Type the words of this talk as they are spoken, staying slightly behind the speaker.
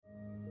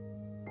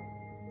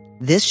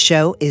This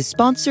show is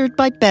sponsored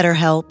by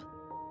BetterHelp.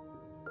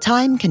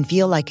 Time can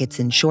feel like it's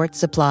in short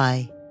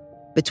supply.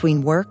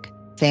 Between work,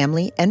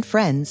 family, and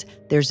friends,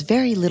 there's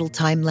very little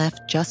time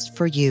left just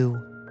for you.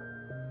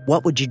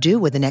 What would you do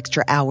with an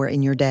extra hour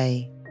in your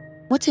day?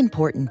 What's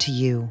important to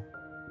you?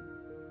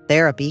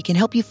 Therapy can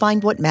help you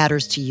find what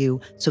matters to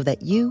you so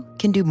that you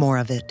can do more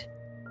of it.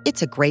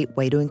 It's a great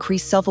way to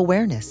increase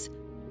self-awareness,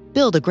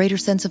 build a greater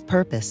sense of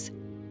purpose,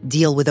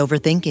 deal with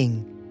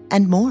overthinking,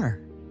 and more.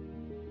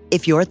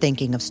 If you're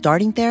thinking of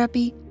starting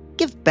therapy,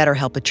 give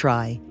BetterHelp a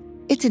try.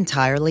 It's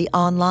entirely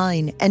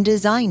online and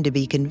designed to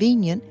be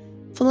convenient,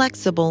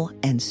 flexible,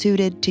 and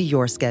suited to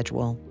your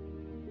schedule.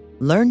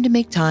 Learn to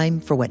make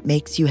time for what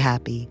makes you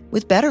happy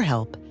with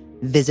BetterHelp.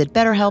 Visit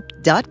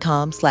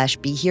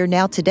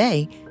BetterHelp.com/BeHereNow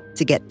today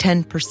to get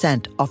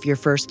 10% off your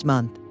first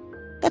month.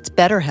 That's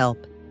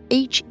BetterHelp,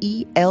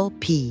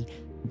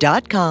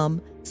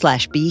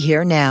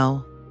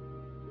 HELP.com/BeHereNow.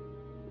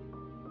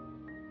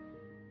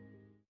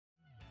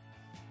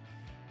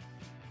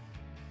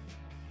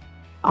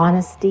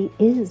 Honesty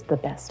is the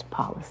best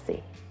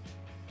policy.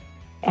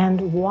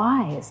 And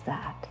why is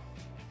that?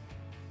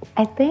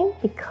 I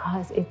think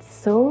because it's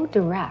so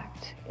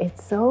direct,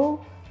 it's so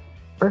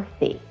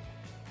earthy,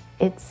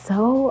 it's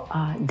so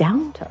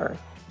down to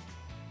earth.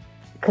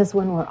 Because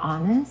when we're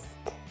honest,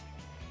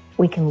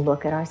 we can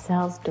look at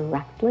ourselves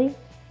directly,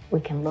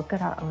 we can look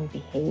at our own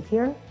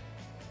behavior,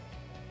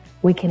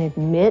 we can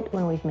admit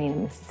when we've made a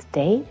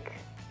mistake,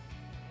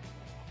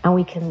 and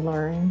we can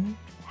learn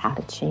how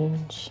to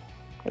change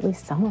at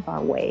least some of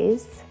our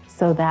ways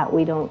so that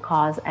we don't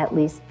cause at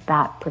least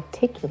that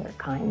particular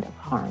kind of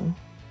harm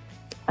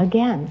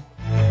again.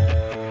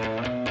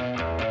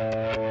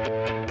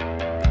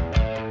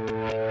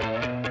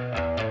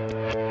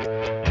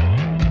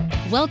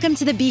 Welcome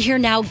to the Be Here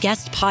Now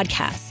guest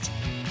podcast.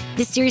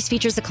 This series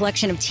features a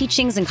collection of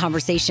teachings and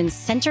conversations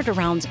centered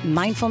around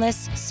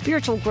mindfulness,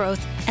 spiritual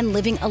growth, and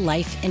living a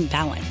life in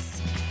balance.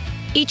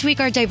 Each week,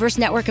 our diverse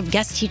network of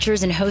guest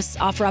teachers and hosts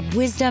offer up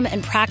wisdom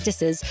and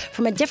practices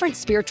from a different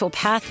spiritual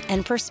path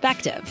and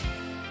perspective.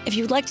 If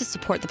you'd like to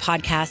support the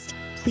podcast,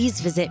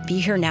 please visit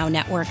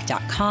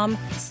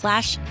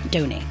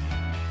BeHereNowNetwork.com/donate.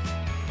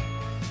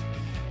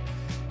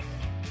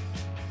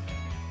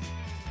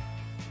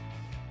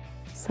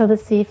 So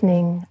this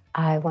evening,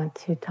 I want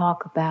to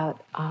talk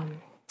about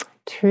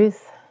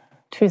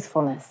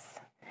truthfulness.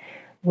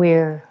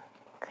 We're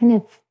kind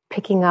of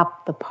picking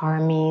up the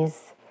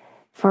paramis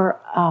for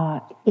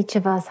each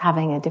of us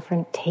having a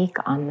different take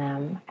on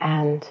them.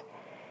 And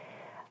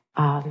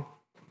I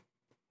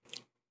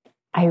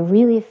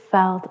really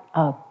felt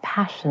a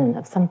passion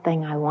of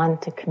something I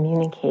wanted to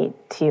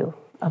communicate to you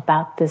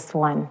about this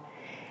one.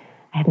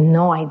 I have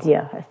no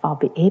idea if I'll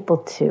be able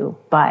to,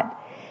 but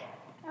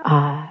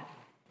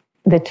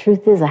the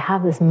truth is I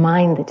have this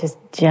mind that just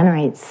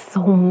generates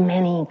so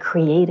many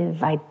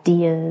creative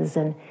ideas,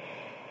 and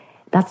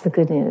that's the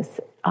good news.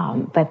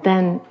 But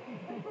then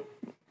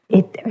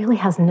it really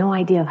has no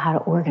idea of how to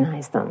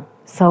organize them.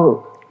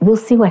 So we'll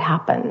see what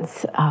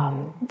happens.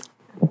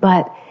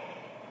 But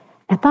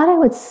I thought I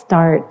would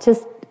start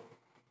just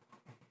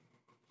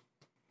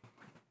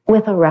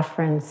with a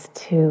reference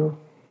to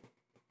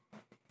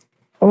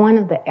one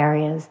of the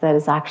areas that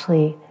is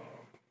actually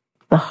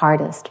the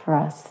hardest for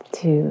us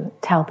to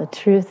tell the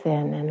truth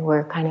in, and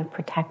we're kind of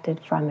protected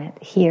from it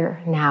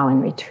here now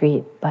in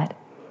retreat. But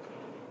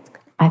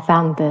I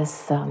found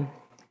this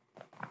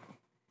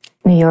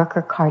New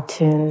Yorker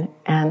cartoon,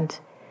 and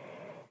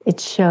it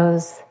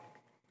shows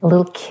a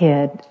little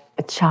kid,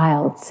 a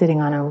child, sitting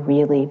on a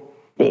really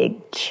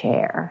big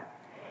chair,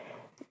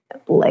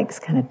 legs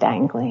kind of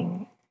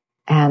dangling,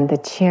 and the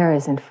chair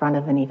is in front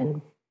of an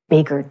even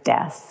bigger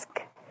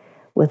desk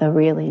with a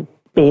really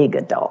big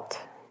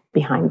adult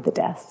behind the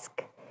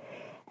desk.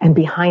 And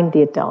behind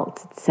the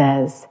adult, it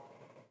says,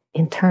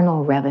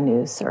 Internal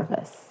Revenue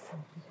Service.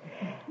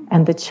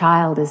 And the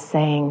child is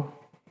saying,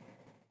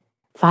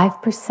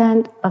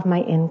 5% of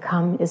my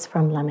income is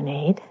from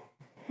lemonade,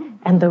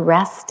 and the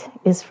rest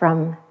is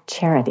from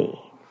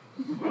charity.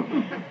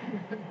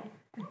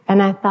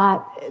 And I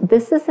thought,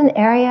 this is an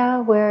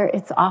area where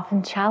it's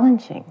often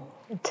challenging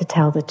to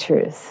tell the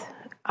truth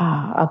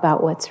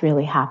about what's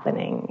really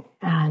happening.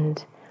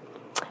 And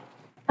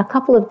a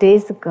couple of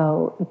days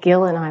ago,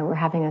 Gil and I were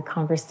having a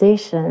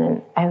conversation,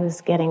 and I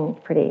was getting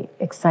pretty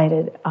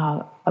excited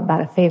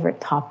about a favorite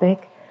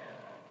topic,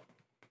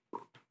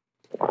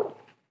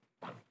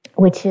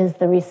 which is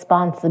the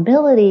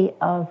responsibility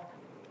of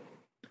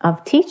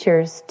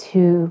teachers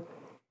to,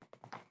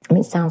 I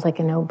mean, it sounds like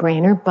a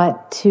no-brainer,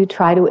 but to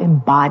try to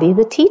embody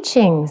the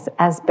teachings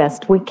as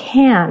best we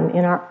can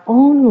in our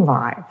own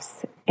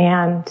lives.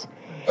 And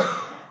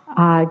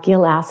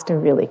Gil asked a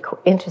really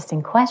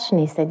interesting question.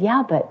 He said,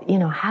 yeah, but,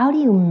 how do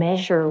you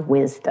measure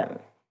wisdom?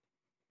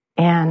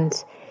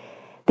 And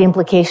the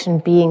implication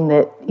being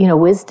that,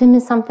 wisdom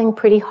is something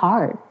pretty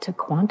hard to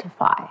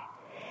quantify.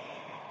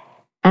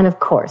 And of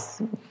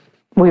course,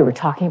 we were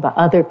talking about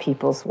other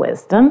people's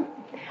wisdom.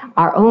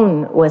 Our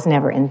own was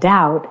never in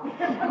doubt.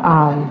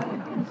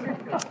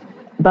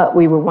 But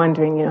we were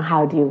wondering,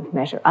 how do you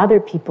measure other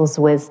people's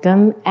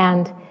wisdom?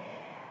 And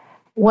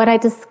what I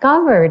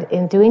discovered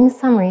in doing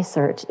some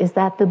research is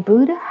that the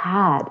Buddha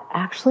had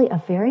actually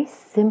a very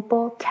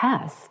simple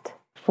test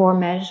for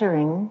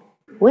measuring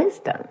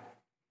wisdom.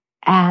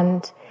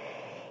 And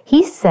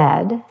he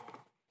said,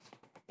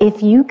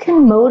 if you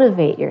can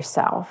motivate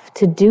yourself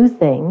to do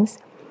things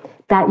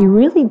that you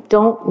really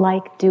don't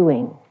like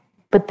doing,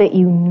 but that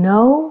you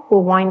know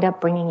will wind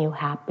up bringing you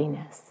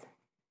happiness,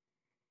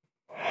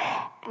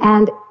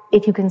 and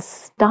if you can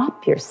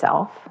stop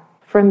yourself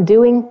from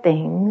doing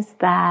things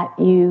that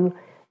you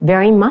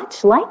very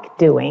much like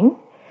doing,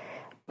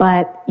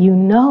 but you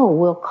know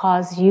will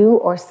cause you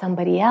or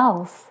somebody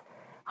else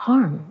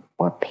harm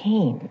or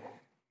pain,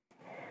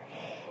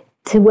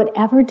 to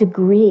whatever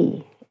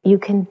degree you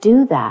can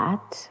do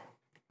that,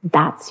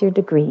 that's your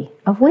degree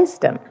of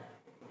wisdom.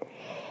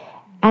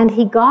 And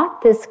he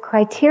got this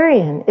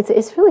criterion.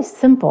 It's really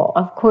simple.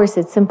 Of course,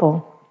 it's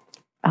simple.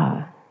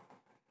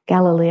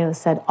 Galileo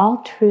said, all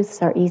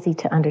truths are easy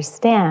to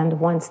understand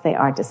once they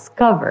are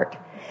discovered.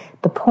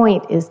 The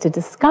point is to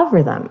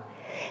discover them.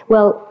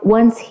 Well,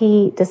 once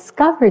he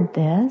discovered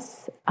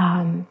this,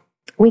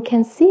 we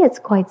can see it's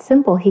quite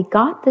simple. He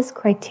got this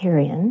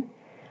criterion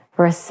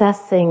for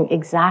assessing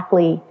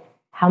exactly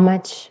how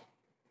much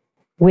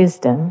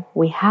wisdom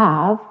we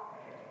have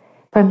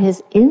from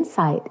his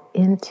insight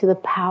into the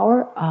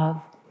power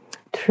of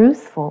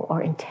truthful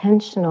or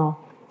intentional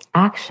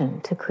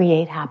action to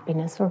create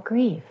happiness or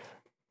grief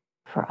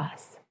for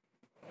us,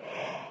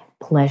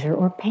 pleasure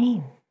or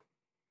pain.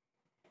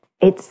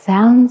 It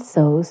sounds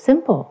so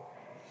simple.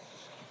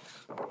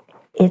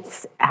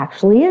 It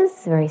actually is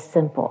very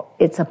simple.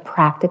 It's a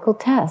practical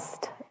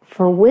test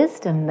for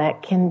wisdom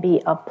that can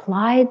be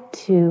applied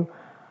to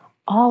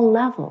all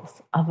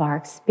levels of our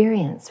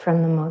experience,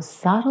 from the most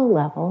subtle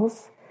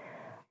levels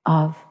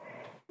of,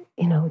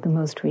 the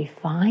most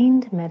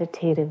refined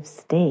meditative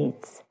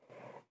states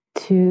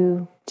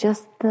to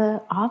just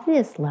the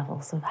obvious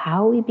levels of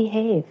how we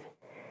behave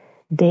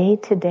day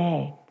to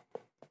day.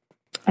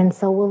 And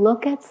so we'll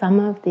look at some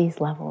of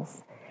these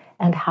levels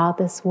and how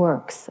this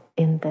works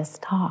in this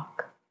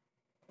talk.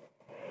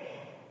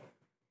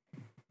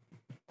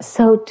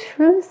 So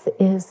truth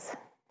is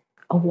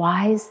a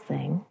wise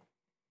thing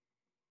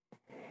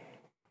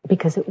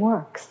because it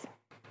works.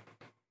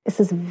 This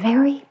is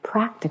very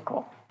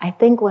practical. I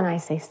think when I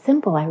say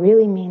simple, I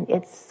really mean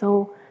it's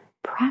so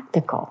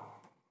practical.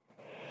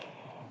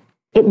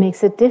 It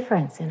makes a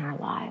difference in our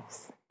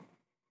lives.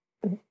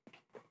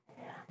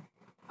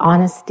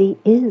 Honesty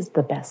is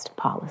the best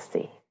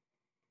policy.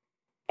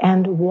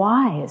 And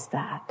why is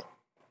that?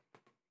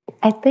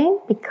 I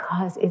think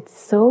because it's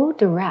so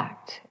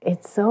direct,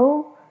 it's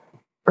so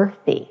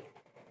earthy,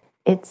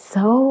 it's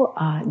so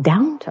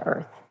down to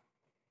earth.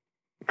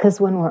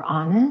 Because when we're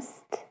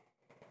honest,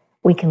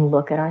 we can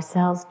look at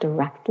ourselves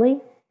directly,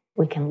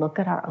 we can look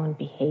at our own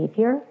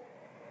behavior,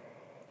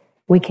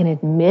 we can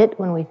admit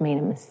when we've made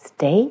a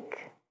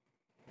mistake,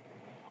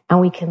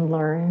 and we can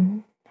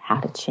learn how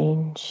to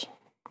change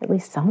at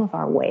least some of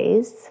our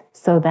ways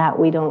so that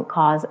we don't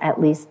cause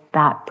at least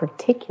that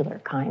particular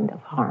kind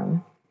of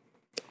harm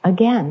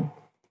again.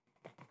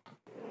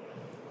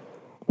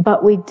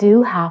 But we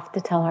do have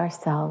to tell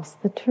ourselves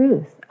the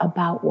truth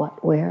about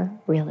what we're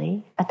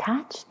really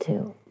attached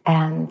to.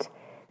 And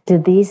do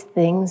these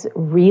things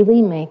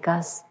really make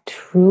us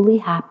truly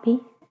happy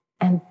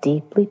and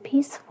deeply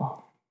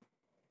peaceful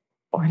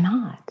or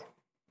not?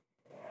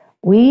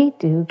 We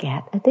do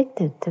get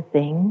addicted to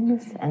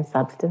things and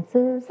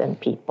substances and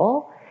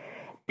people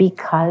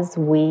because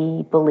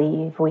we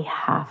believe we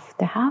have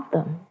to have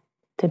them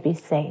to be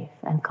safe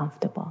and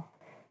comfortable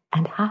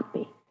and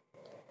happy.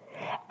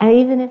 And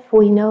even if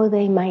we know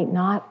they might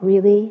not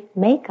really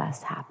make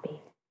us happy.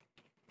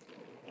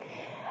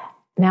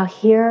 Now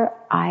here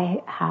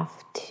I have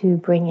to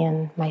bring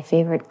in my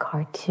favorite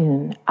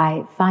cartoon.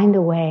 I find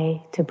a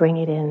way to bring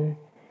it in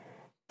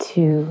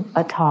to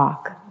a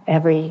talk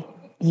every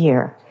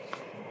year.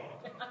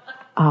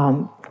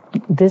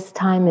 This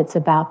time it's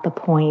about the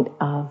point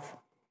of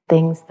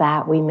things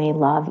that we may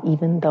love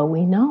even though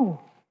we know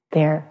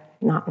they're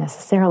not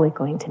necessarily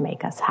going to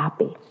make us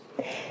happy.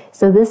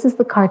 So this is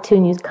the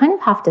cartoon. You kind of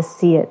have to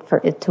see it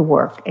for it to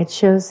work. It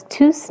shows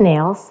two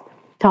snails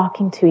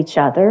talking to each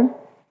other.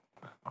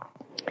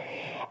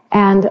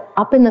 And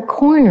up in the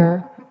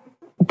corner,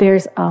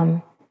 there's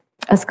a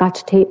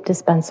Scotch tape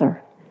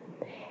dispenser.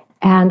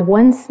 And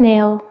one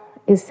snail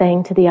is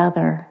saying to the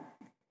other,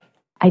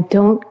 I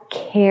don't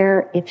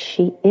care if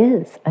she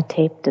is a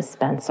tape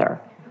dispenser.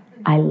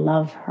 I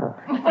love her.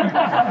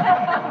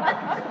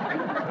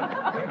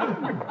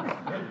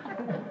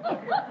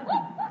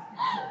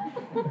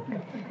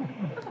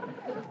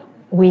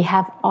 We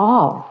have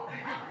all,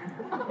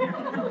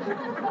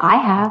 I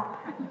have,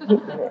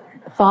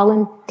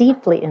 fallen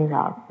deeply in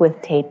love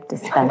with tape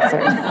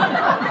dispensers.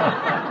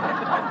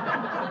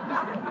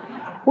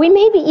 We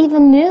maybe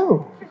even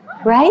knew,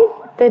 right,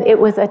 that it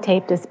was a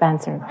tape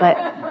dispenser, but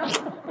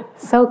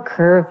so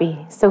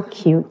curvy, so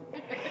cute.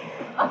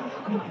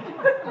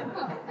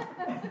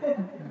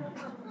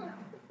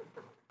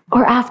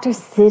 Or after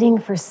sitting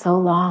for so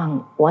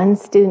long, one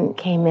student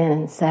came in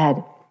and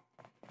said,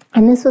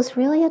 and this was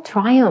really a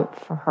triumph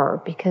for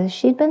her because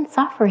she'd been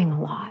suffering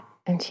a lot.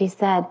 And she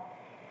said,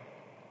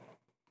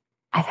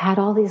 I've had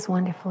all these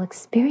wonderful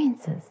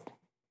experiences.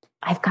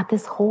 I've got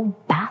this whole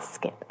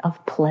basket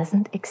of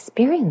pleasant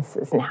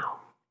experiences now.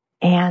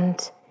 And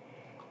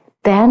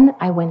then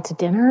I went to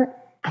dinner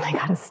and I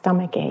got a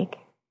stomach ache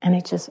and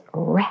it just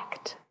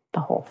wrecked the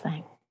whole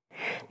thing.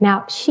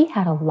 Now, she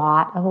had a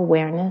lot of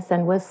awareness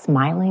and was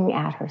smiling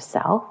at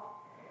herself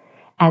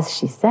as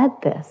she said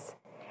this,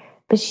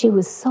 but she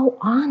was so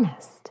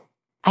honest.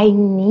 I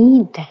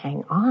need to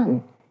hang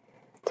on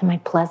to my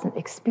pleasant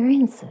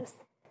experiences.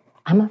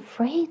 I'm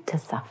afraid to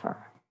suffer.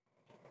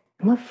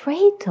 I'm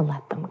afraid to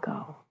let them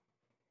go.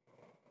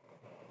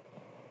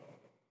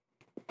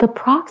 The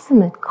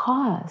proximate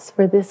cause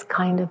for this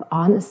kind of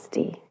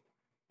honesty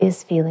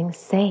is feeling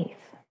safe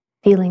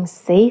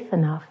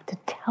enough to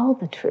tell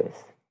the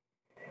truth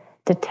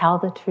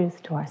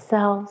to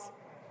ourselves,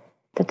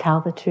 to tell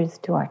the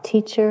truth to our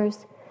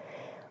teachers.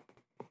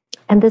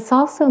 And this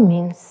also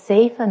means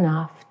safe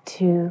enough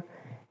to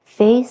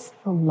face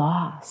the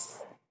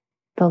loss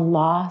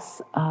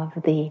of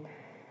the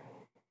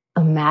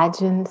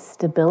imagined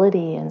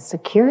stability and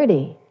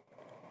security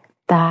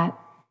that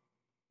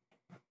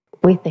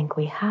we think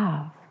we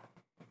have.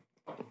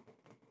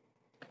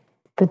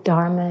 The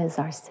Dharma is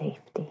our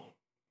safety.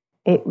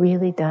 It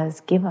really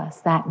does give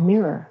us that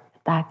mirror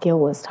that Gil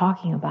was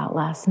talking about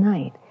last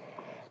night,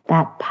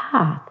 that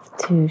path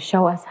to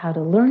show us how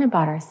to learn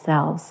about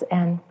ourselves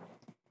and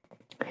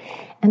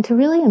to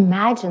really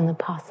imagine the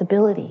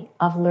possibility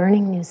of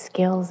learning new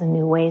skills and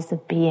new ways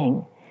of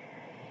being.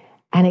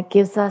 And it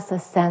gives us a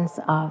sense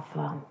of,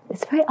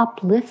 it's very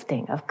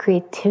uplifting, of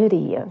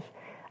creativity, of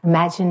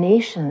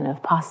imagination,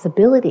 of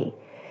possibility,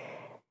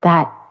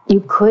 that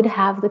you could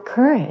have the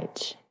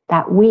courage,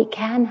 that we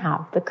can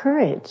have the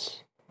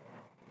courage,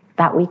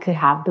 that we could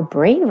have the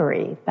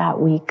bravery, that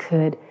we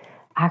could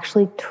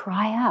actually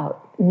try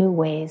out new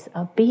ways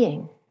of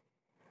being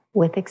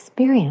with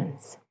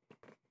experience.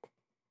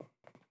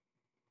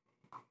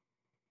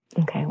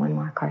 Okay, one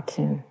more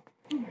cartoon.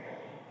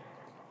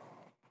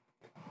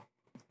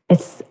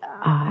 It's,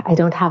 I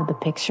don't have the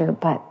picture,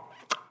 but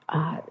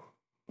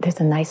there's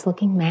a nice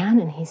looking man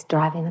and he's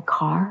driving a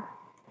car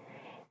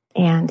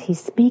and he's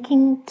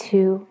speaking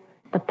to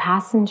the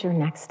passenger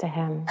next to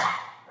him,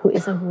 who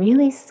is a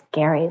really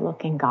scary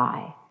looking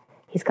guy.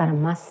 He's got a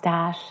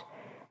mustache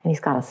and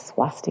he's got a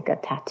swastika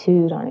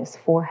tattooed on his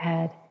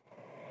forehead.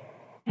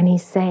 And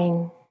he's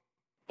saying,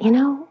 you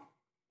know,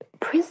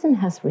 prison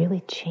has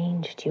really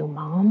changed you,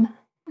 Mom.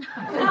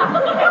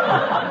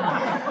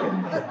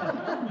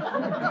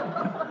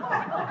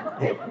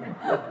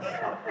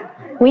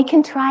 We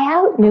can try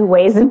out new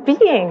ways of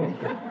being.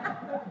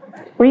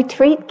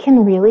 Retreat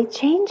can really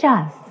change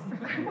us.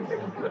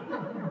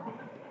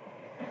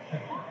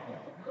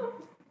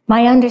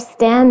 My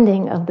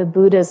understanding of the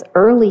Buddha's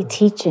early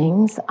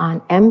teachings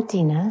on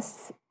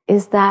emptiness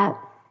is that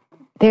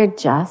they're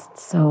just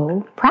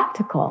so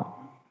practical.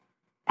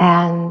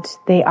 And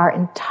they are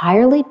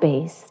entirely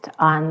based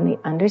on the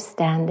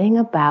understanding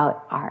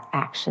about our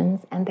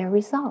actions and their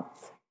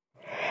results.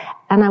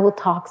 And I will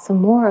talk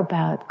some more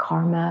about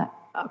karma,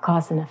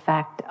 cause and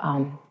effect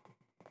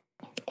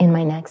in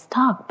my next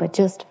talk, but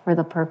just for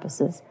the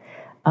purposes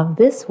of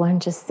this one,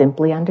 just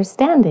simply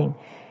understanding.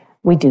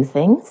 We do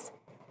things,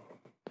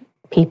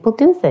 people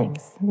do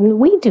things,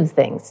 we do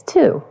things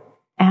too,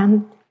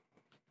 and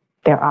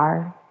there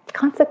are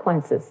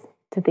consequences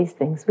to these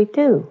things we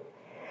do.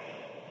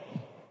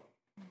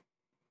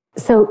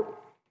 So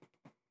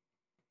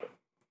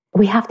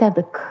we have to have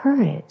the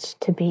courage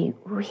to be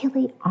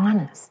really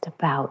honest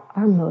about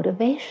our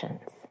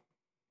motivations,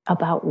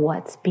 about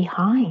what's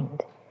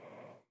behind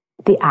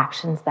the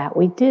actions that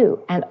we do,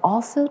 and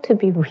also to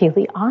be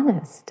really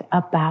honest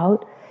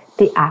about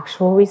the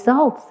actual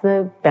results,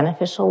 the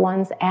beneficial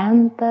ones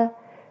and the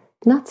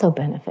not so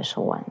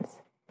beneficial ones.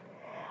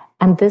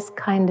 And this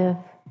kind of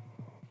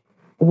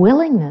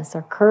willingness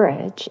or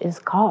courage is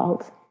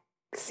called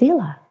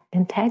sila,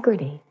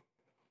 integrity,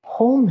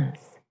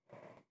 wholeness,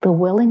 the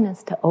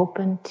willingness to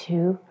open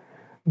to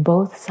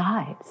both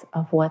sides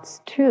of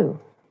what's true.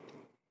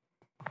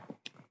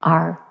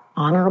 Our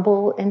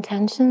honorable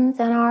intentions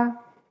and our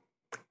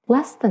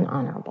less than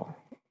honorable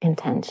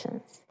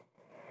intentions.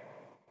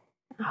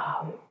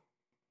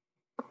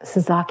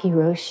 Sasaki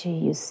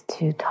Roshi used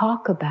to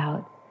talk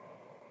about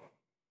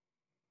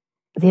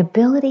the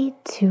ability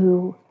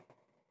to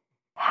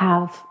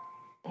have,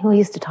 he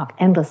used to talk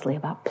endlessly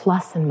about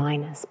plus and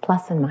minus,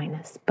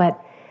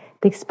 but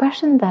the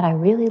expression that I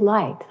really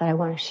liked, that I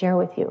want to share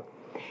with you,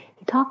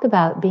 he talked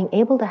about being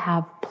able to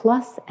have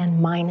plus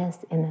and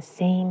minus in the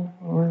same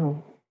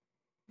room.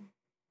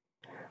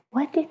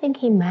 What do you think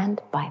he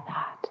meant by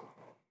that?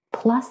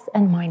 Plus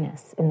and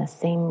minus in the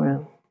same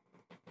room.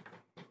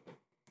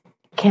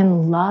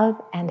 Can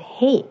love and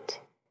hate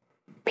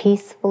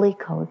peacefully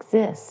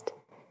coexist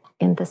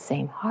in the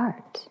same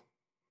heart?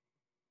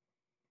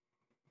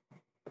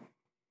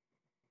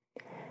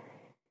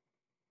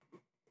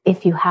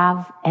 if you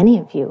have, any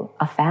of you,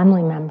 a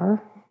family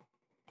member,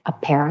 a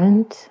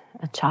parent,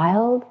 a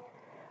child,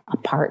 a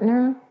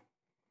partner,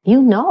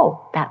 you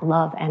know that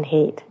love and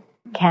hate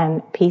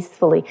can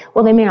peacefully,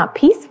 well, they may not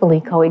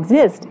peacefully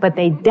coexist, but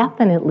they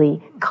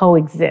definitely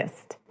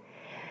coexist.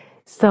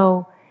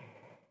 So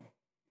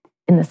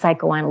in the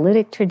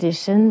psychoanalytic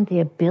tradition, the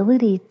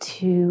ability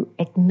to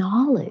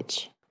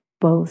acknowledge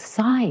both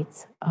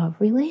sides of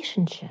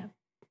relationship,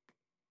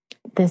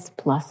 this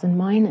plus and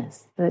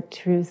minus, the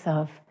truth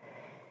of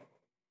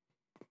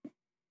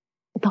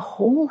the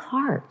whole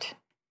heart,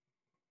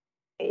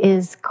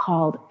 is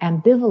called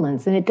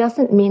ambivalence. And it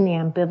doesn't mean the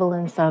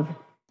ambivalence of,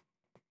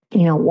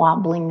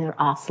 wobbling or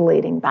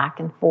oscillating back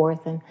and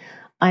forth and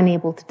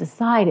unable to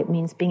decide. It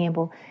means being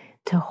able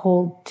to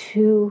hold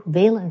two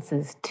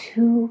valences,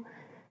 two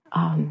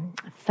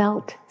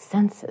felt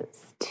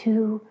senses,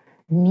 two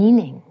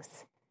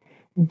meanings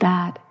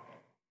that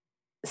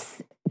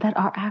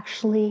are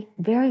actually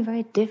very,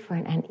 very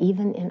different and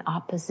even in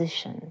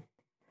opposition.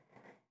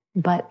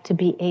 But to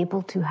be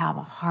able to have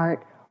a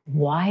heart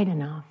wide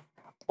enough,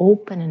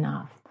 open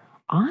enough,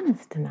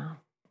 honest enough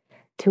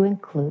to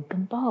include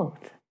them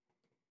both.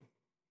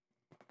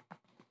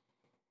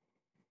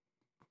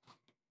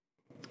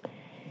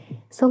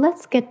 So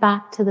let's get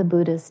back to the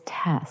Buddha's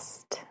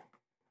test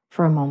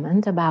for a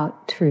moment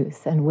about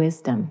truth and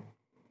wisdom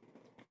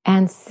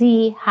and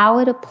see how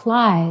it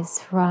applies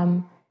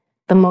from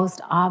the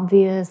most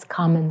obvious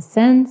common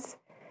sense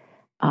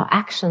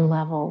action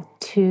level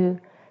to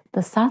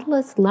the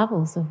subtlest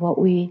levels of what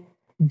we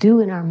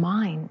do in our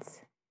minds,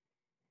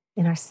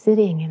 in our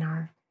sitting, in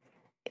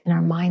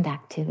our mind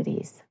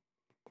activities.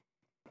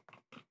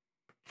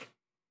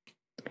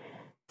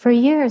 For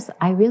years,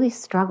 I really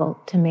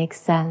struggled to make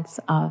sense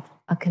of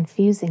a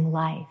confusing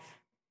life,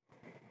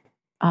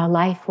 a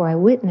life where I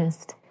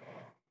witnessed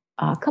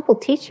a couple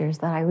teachers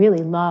that I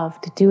really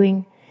loved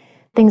doing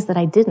things that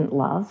I didn't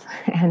love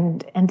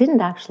and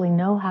didn't actually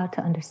know how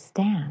to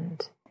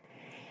understand.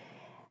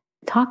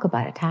 Talk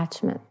about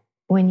attachment.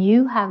 When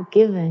you have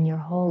given your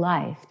whole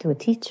life to a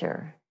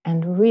teacher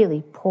and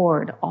really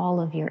poured all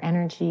of your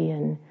energy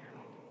and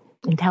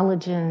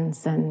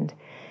intelligence and,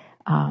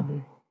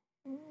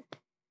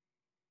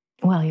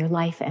 your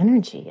life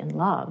energy and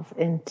love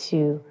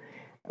into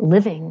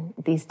living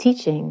these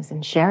teachings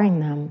and sharing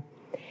them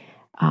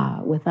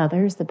with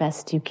others the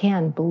best you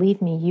can,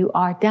 believe me, you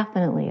are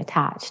definitely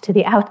attached to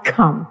the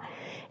outcome.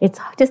 It's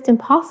just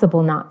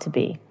impossible not to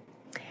be.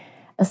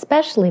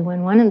 Especially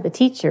when one of the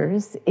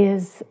teachers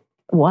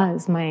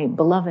was my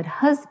beloved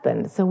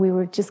husband. So we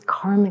were just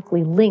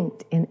karmically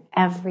linked in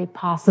every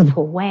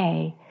possible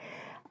way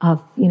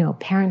of,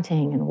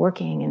 parenting and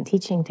working and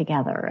teaching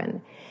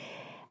together.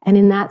 And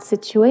in that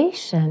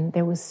situation,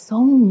 there was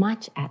so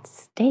much at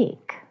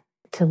stake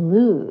to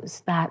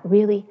lose that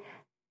really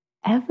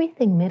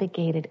everything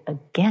mitigated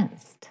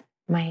against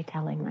my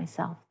telling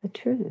myself the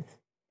truth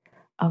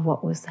of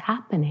what was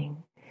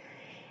happening.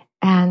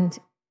 And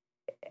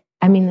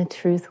the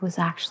truth was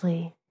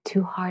actually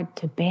too hard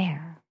to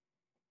bear.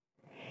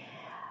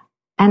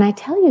 And I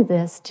tell you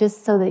this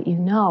just so that you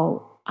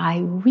know, I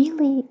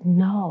really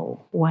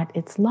know what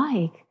it's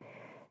like,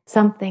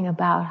 something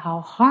about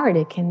how hard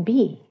it can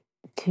be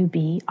to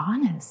be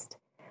honest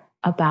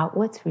about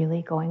what's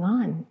really going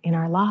on in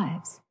our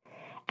lives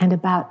and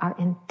about our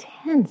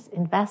intense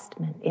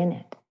investment in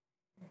it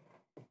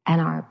and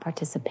our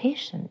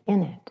participation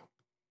in it.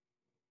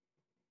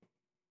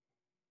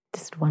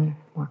 Just one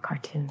more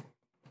cartoon.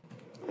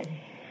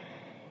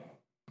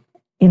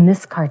 In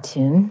this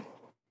cartoon,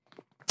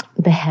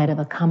 the head of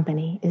a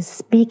company is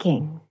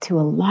speaking to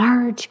a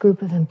large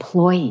group of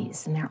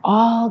employees, and they're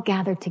all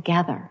gathered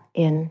together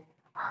in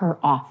her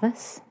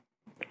office.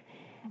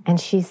 And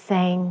she's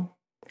saying,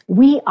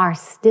 "We are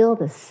still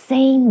the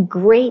same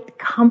great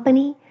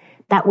company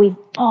that we've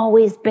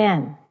always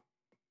been.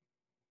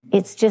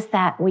 It's just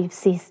that we've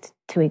ceased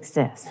to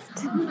exist."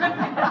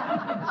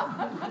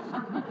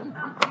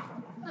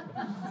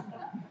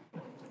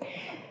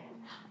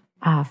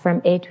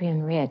 From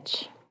Adrienne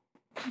Rich.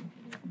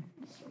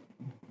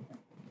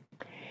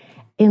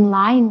 In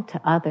lying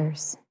to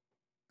others,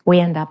 we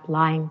end up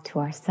lying to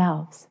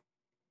ourselves.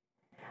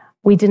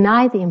 We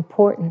deny the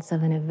importance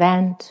of an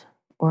event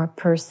or a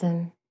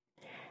person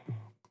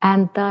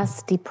and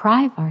thus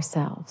deprive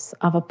ourselves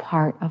of a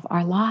part of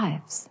our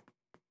lives.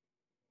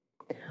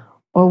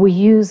 Or we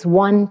use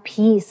one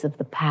piece of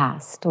the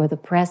past or the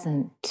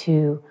present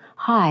to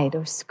hide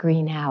or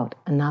screen out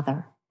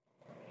another.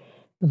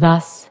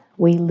 Thus,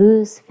 we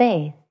lose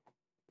faith,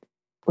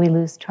 we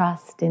lose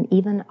trust in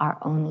even our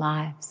own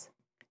lives.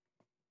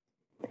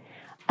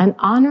 An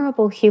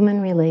honorable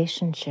human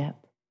relationship,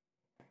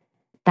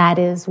 that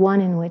is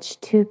one in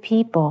which two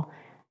people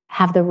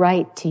have the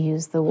right to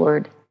use the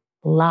word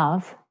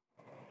love,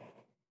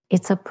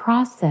 it's a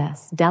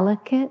process,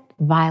 delicate,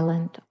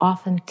 violent,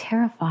 often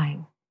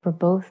terrifying for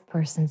both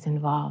persons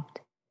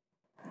involved.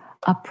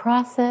 A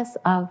process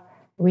of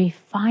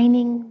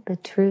refining the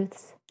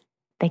truths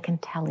they can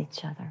tell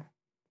each other.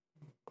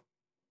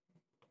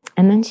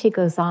 And then she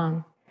goes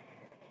on,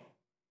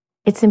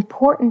 It's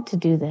important to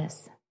do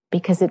this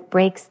because it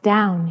breaks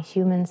down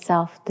human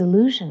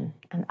self-delusion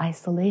and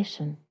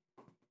isolation.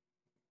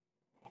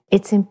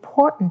 It's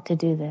important to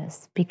do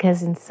this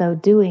because in so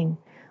doing,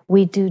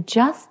 we do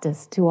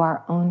justice to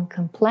our own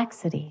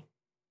complexity.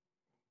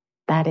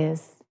 That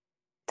is,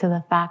 to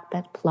the fact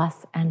that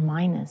plus and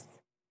minus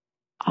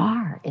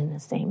are in the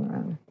same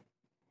room.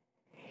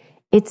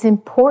 It's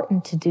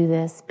important to do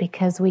this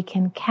because we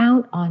can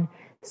count on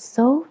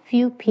so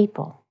few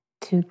people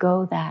to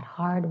go that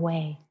hard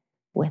way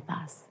with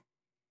us.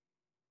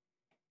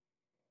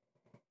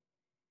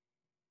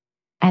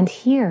 And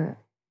here,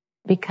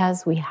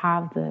 because we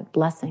have the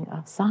blessing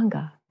of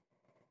Sangha,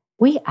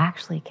 we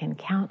actually can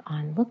count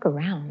on, look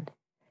around,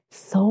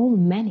 so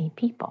many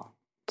people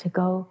to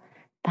go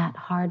that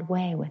hard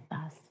way with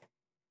us.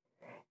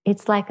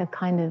 It's like a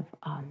kind of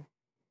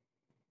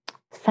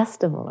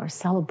festival or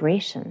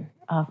celebration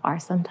of our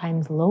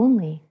sometimes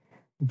lonely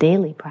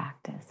daily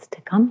practice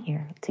to come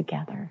here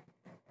together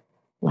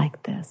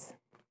like this.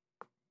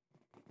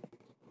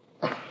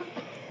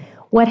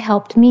 What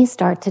helped me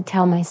start to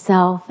tell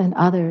myself and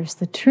others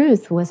the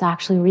truth was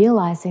actually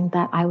realizing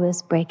that I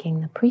was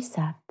breaking the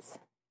precepts.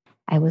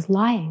 I was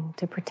lying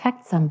to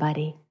protect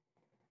somebody.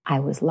 I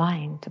was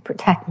lying to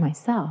protect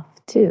myself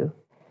too.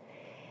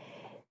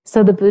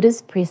 So the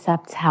Buddha's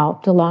precepts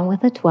helped, along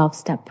with a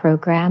 12-step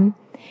program.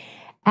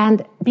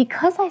 And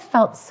because I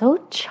felt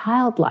so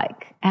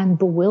childlike and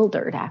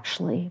bewildered,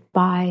 actually,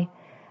 by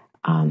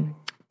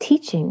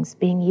teachings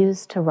being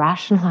used to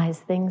rationalize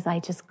things I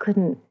just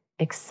couldn't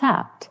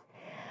accept,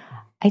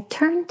 I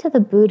turned to the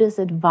Buddha's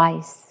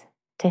advice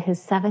to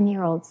his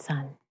 7-year-old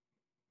son.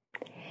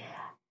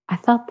 I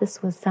felt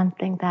this was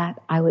something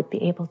that I would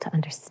be able to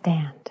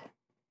understand.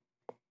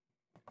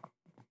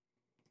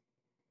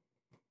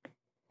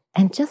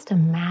 And just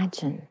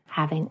imagine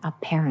having a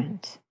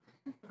parent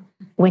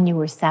when you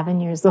were 7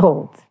 years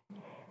old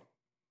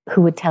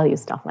who would tell you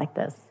stuff like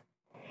this.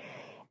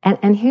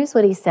 And here's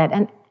what he said,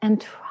 and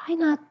try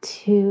not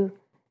to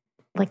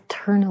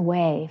turn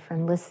away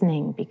from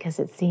listening because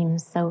it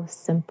seems so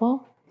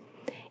simple.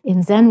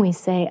 In Zen we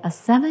say a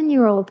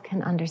 7-year-old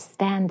can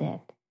understand it,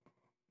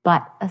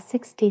 but a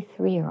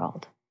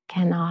 63-year-old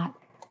cannot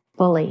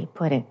fully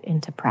put it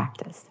into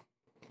practice,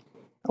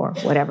 or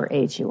whatever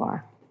age you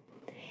are.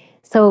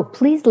 So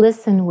please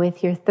listen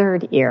with your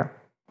third ear,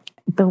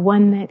 the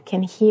one that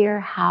can hear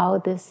how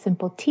this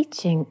simple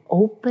teaching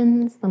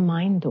opens the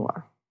mind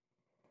door.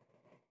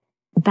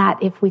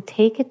 That if we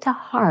take it to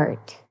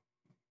heart,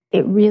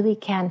 it really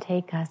can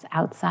take us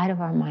outside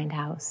of our mind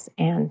house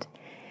and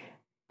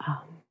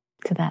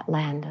to that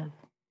land of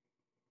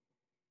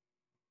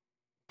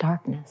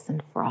darkness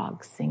and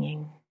frogs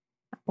singing,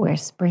 where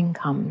spring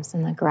comes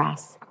and the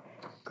grass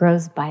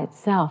grows by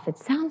itself. It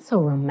sounds so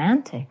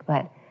romantic,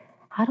 but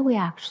how do we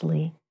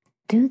actually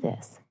do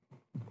this?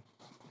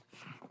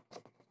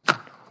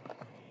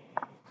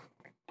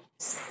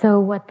 So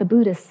what the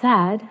Buddha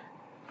said,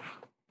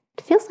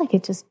 it feels like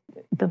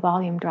the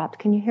volume dropped.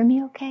 Can you hear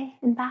me okay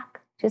in back?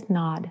 Just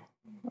nod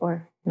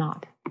or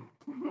nod.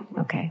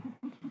 Okay.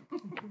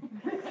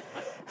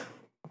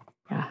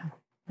 Yeah,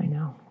 I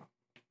know.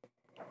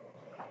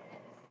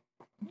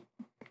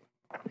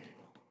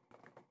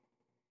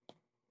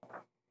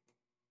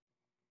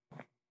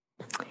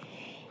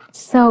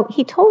 So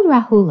he told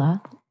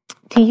Rahula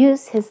to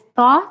use his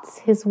thoughts,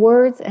 his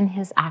words, and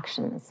his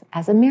actions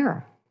as a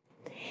mirror.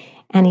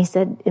 And he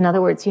said, in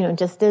other words,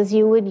 just as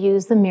you would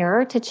use the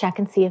mirror to check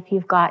and see if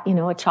you've got,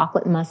 a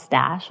chocolate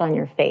mustache on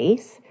your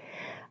face,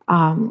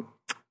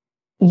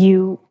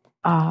 you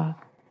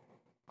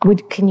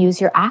can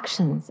use your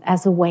actions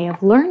as a way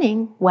of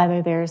learning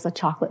whether there's a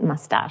chocolate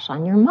mustache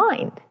on your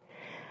mind.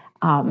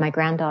 My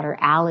granddaughter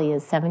Allie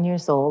is 7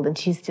 years old, and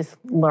she's just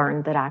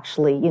learned that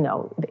actually,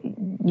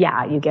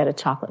 you get a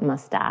chocolate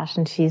mustache,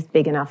 and she's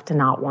big enough to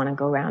not want to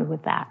go around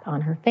with that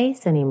on her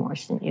face anymore.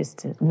 She didn't used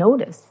to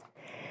notice.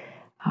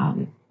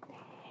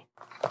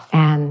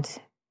 And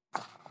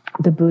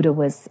the Buddha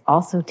was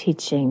also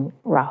teaching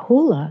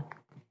Rahula,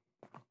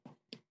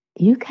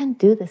 you can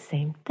do the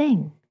same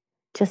thing.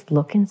 Just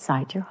look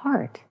inside your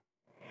heart.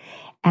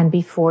 And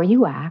before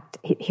you act,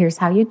 here's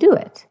how you do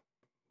it.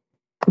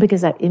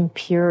 Because that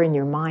impure in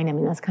your mind,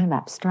 that's kind of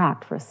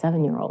abstract for a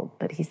 7-year-old.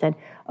 But he said,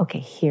 okay,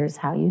 here's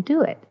how you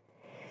do it.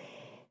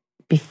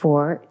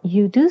 Before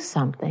you do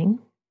something,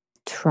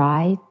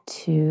 try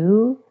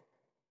to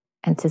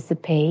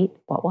anticipate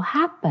what will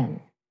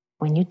happen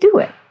when you do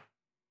it,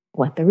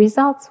 what the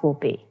results will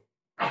be.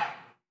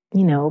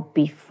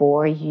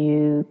 Before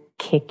you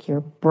kick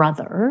your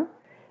brother,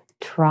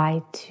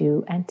 try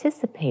to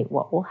anticipate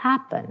what will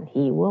happen.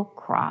 He will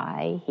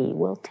cry, he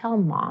will tell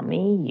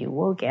mommy, you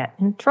will get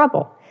in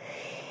trouble.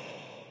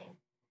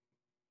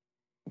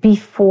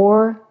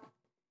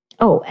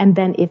 And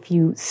then if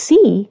you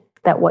see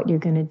that what you're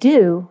going to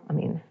do,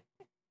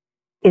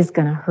 is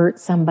going to hurt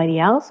somebody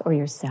else or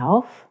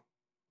yourself,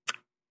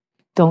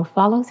 don't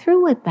follow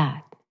through with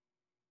that.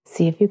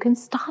 See if you can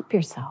stop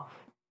yourself.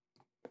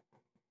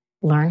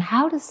 Learn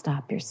how to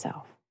stop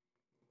yourself.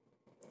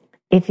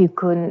 If you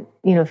couldn't,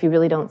 if you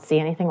really don't see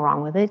anything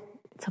wrong with it,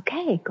 it's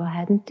okay. Go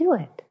ahead and do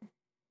it.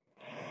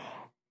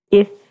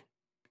 If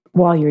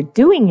while you're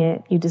doing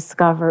it, you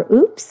discover,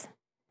 oops,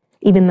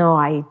 even though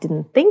I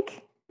didn't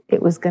think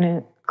it was going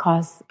to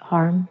cause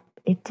harm,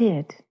 it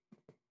did.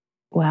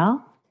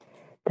 Well,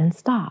 then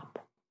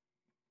stop.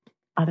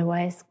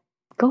 Otherwise,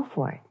 go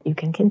for it. You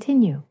can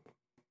continue.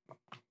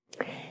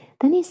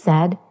 Then he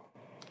said,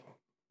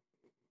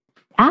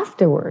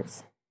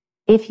 afterwards,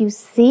 if you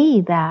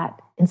see that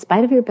in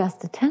spite of your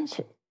best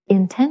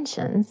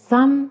intentions,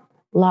 some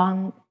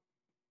long-term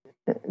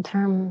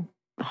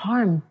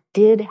harm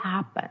did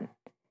happen,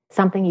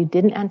 something you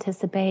didn't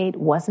anticipate,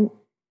 wasn't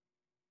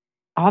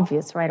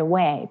obvious right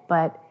away,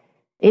 but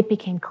it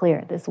became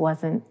clear this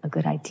wasn't a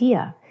good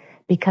idea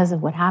because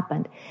of what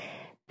happened,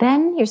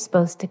 then you're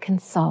supposed to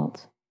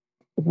consult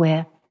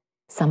with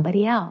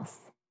somebody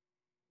else,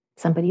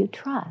 somebody you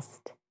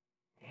trust,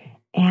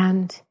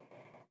 and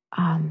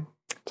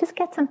just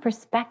get some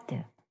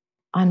perspective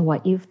on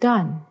what you've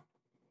done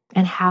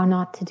and how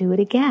not to do it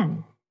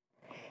again,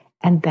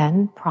 and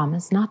then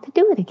promise not to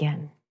do it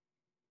again.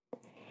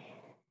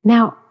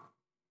 Now,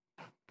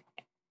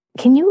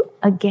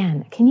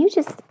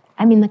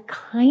 the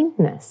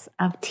kindness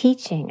of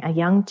teaching a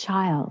young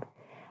child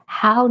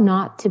how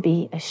not to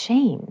be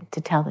ashamed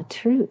to tell the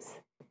truth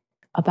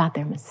about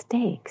their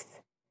mistakes.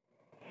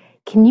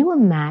 Can you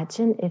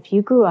imagine if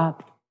you grew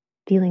up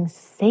feeling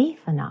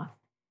safe enough,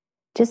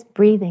 just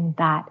breathing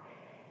that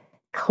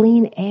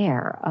clean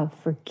air of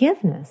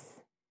forgiveness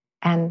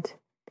and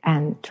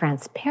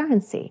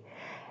transparency,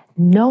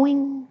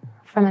 knowing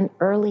from an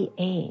early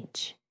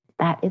age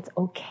that it's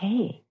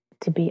okay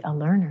to be a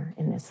learner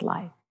in this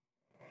life,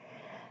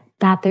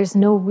 that there's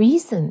no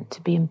reason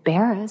to be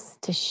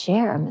embarrassed to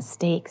share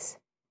mistakes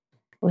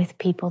with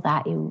people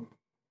that you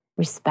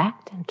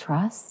respect and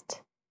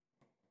trust,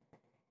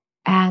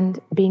 and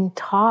being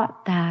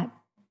taught that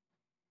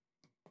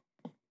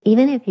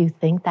even if you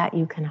think that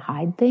you can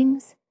hide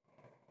things,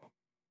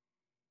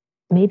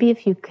 maybe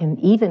if you can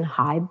even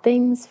hide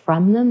things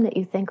from them that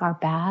you think are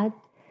bad,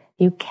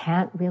 you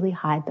can't really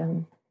hide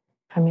them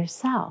from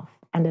yourself.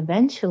 And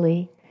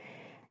eventually,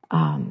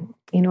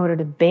 in order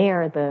to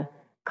bear the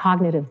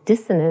cognitive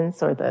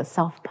dissonance or the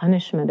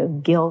self-punishment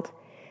of guilt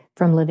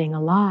from living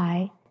a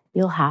lie,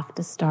 you'll have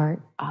to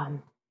start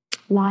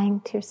lying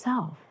to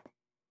yourself.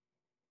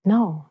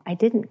 No, I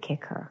didn't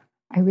kick her.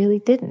 I really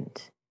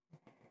didn't.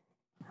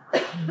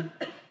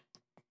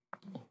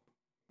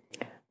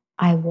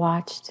 I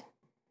watched,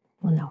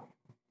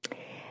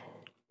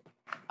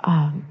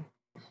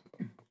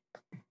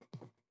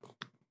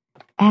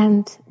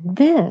 and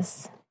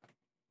this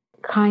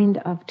kind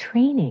of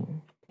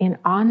training in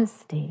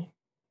honesty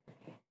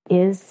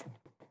is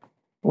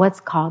what's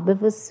called the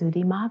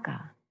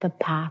Visuddhimagga, the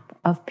path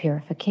of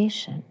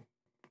purification.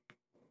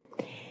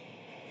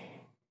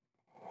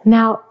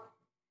 Now,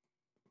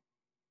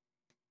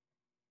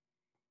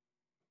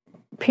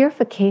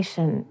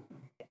 purification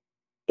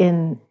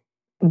in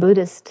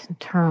Buddhist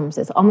terms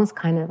is almost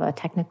kind of a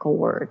technical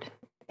word.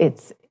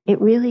 It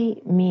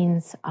really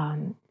means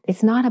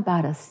it's not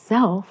about a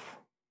self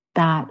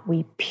that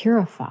we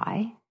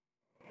purify.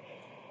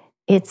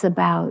 It's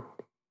about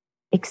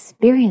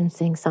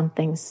experiencing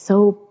something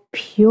so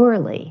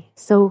purely,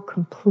 so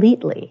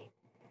completely,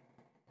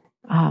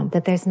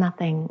 that there's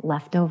nothing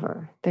left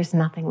over. There's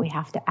nothing we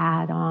have to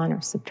add on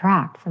or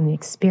subtract from the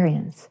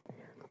experience.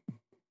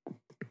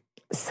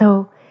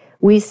 So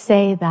we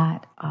say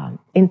that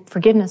in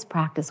forgiveness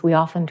practice, we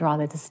often draw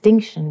the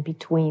distinction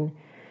between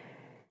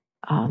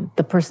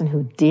the person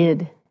who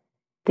did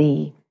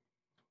the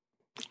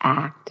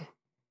act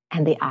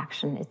and the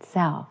action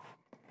itself,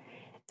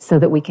 so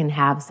that we can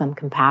have some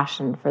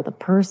compassion for the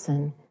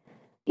person,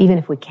 even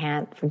if we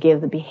can't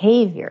forgive the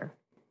behavior.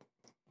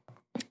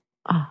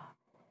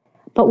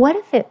 But what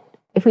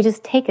if we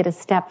just take it a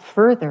step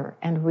further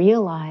and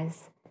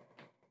realize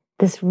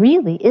this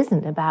really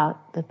isn't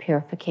about the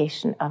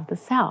purification of the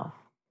self?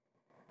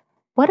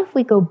 What if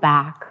we go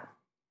back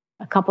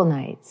a couple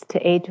nights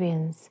to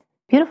Adrian's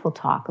beautiful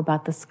talk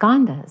about the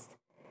skandhas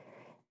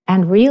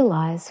and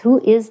realize who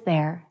is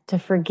there to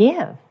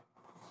forgive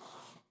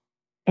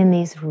in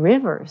these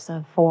rivers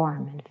of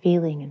form and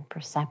feeling and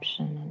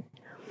perception, and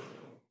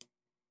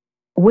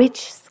which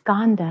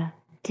skandha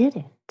did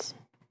it,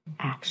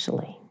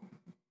 actually?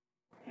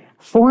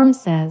 Form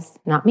says,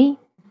 not me,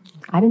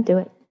 I didn't do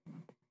it.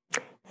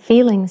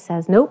 Feeling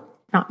says, nope,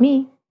 not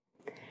me.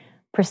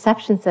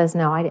 Perception says,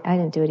 no, I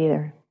didn't do it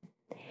either.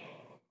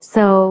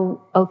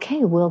 So,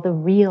 okay, will the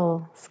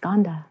real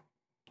skandha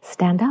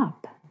stand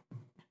up?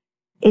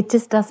 It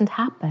just doesn't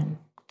happen.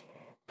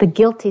 The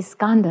guilty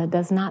skandha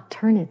does not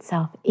turn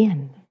itself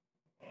in.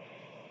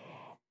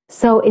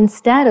 So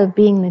instead of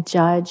being the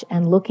judge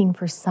and looking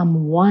for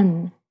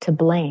someone to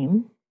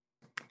blame,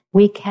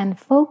 we can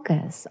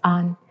focus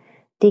on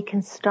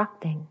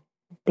deconstructing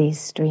these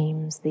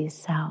streams, these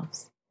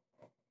selves,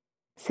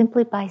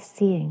 simply by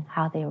seeing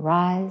how they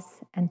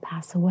rise and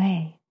pass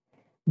away,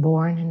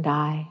 born and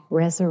die,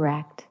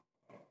 resurrect,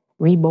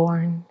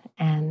 reborn,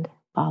 and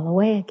fall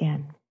away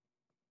again.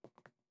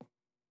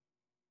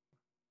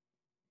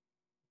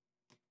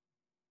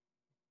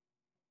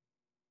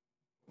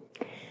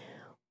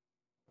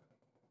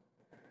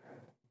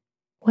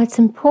 What's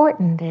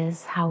important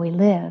is how we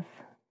live,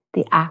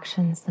 the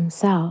actions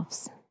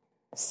themselves,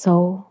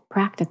 so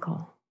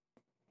practical.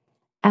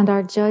 And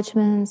our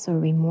judgments or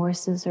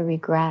remorses or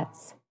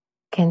regrets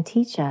can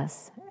teach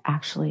us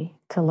actually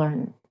to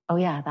learn, oh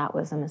yeah, that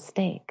was a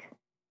mistake.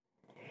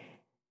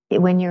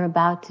 When you're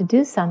about to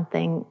do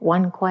something,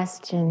 one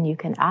question you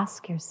can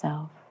ask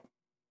yourself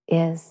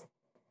is,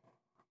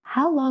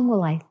 how long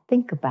will I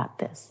think about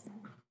this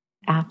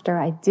after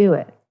I do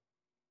it?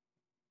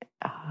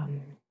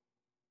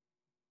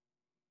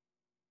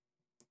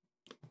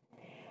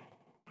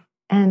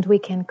 And we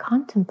can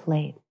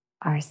contemplate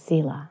our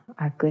sila,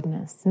 our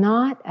goodness,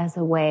 not as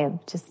a way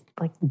of just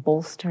like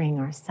bolstering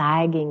our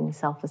sagging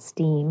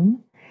self-esteem,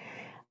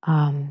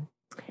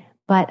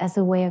 but as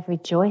a way of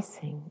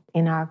rejoicing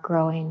in our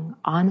growing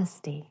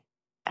honesty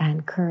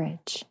and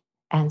courage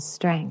and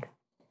strength.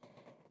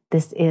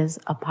 This is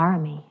a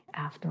parami,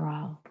 after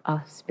all,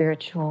 a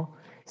spiritual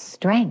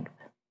strength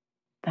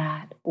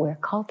that we're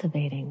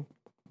cultivating.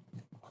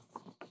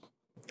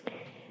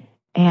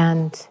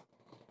 And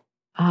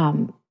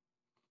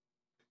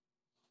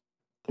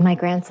my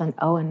grandson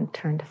Owen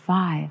turned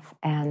 5,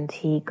 and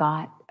he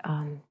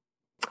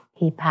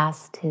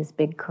passed his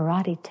big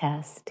karate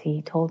test.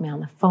 He told me on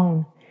the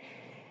phone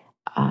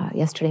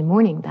yesterday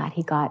morning that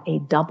he got a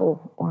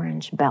double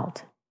orange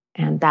belt,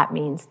 and that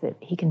means that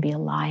he can be a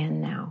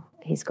lion now.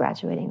 He's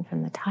graduating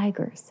from the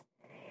Tigers.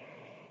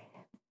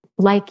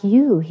 Like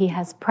you, he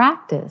has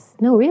practiced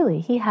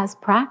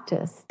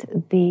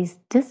these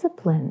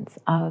disciplines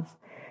of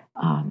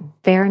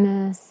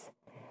fairness,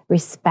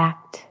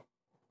 respect,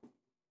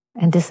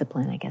 and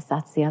discipline. I guess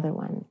that's the other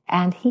one.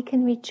 And he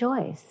can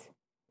rejoice.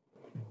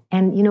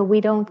 And,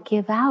 we don't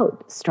give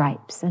out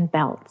stripes and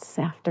belts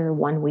after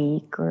 1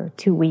 week or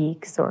 2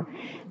 weeks or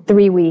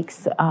 3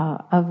 weeks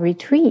of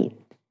retreat.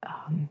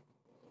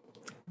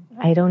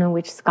 I don't know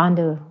which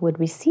skanda would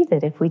receive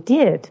it if we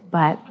did,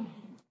 but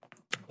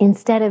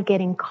instead of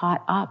getting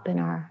caught up in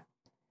our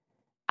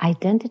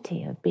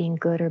identity of being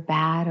good or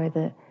bad,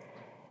 or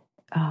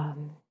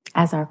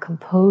as our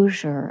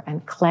composure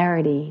and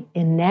clarity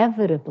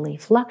inevitably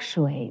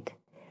fluctuate,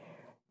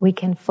 we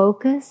can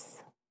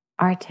focus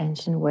our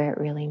attention where it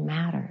really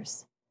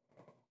matters,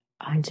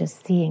 on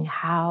just seeing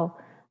how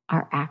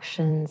our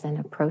actions and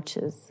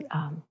approaches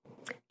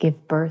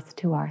give birth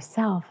to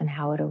ourself, and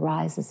how it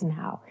arises, and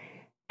how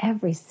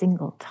every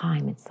single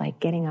time it's like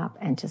getting up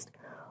and just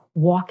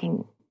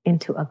walking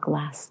into a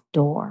glass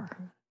door.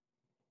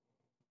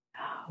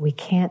 We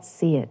can't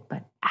see it,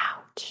 but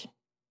ouch.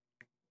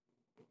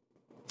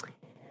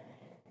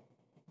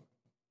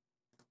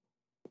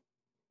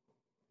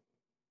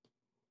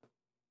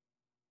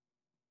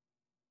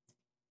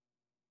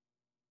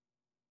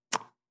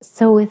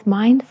 So with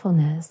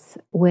mindfulness,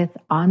 with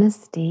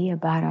honesty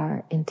about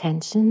our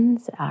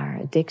intentions, our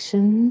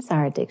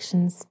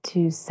addictions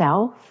to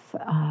self,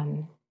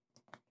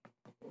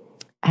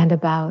 and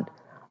about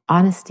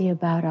honesty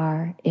about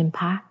our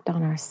impact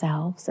on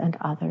ourselves and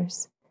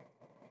others,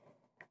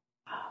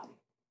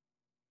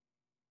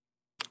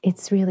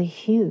 it's really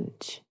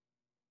huge.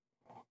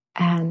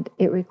 And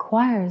it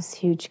requires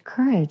huge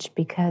courage,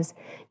 because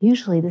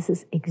usually this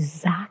is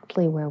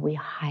exactly where we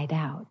hide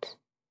out,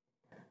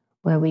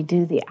 where we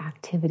do the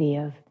activity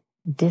of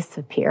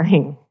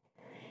disappearing,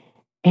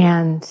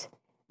 and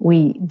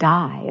we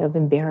die of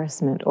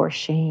embarrassment or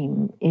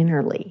shame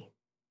innerly.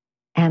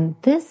 And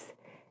this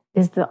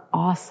is the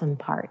awesome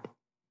part.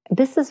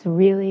 This is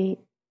really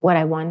what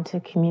I want to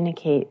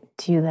communicate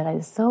to you, that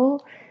it's so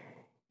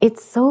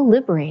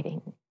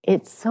liberating.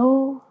 It's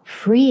so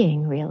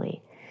freeing,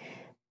 really,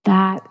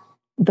 that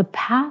the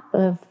path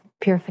of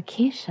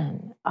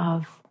purification,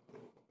 of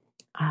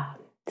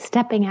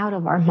stepping out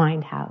of our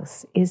mind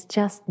house, is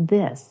just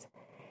this.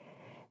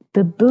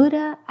 The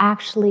Buddha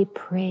actually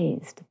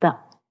praised the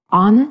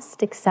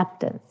honest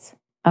acceptance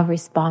of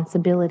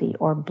responsibility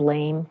or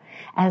blame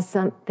as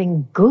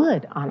something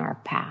good on our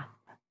path.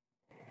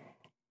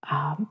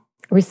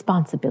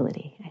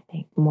 Responsibility, I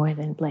think, more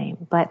than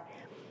blame. But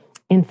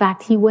in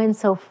fact, he went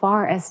so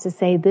far as to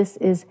say this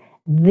is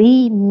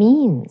the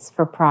means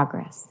for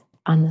progress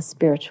on the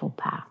spiritual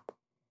path.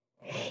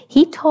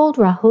 He told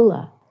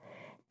Rahula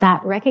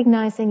that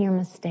recognizing your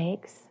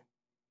mistakes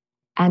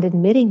and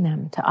admitting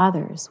them to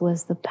others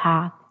was the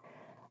path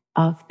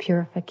of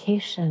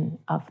purification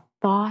of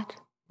thought,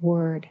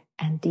 word,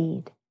 and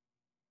deed.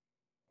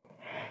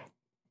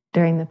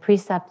 During the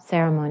precept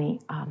ceremony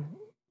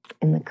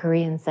in the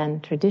Korean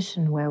Zen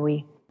tradition, where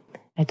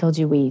I told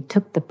you we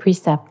took the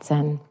precepts,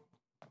 and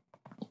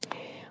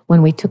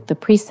when we took the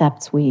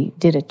precepts, we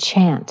did a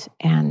chant,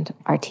 and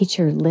our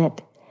teacher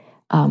lit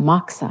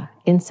moxa,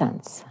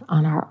 incense,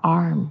 on our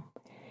arm,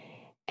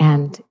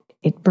 and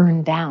it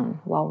burned down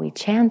while we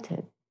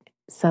chanted,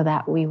 so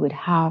that we would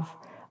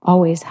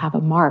always have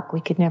a mark.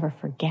 We could never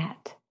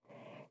forget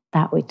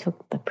that we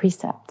took the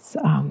precepts.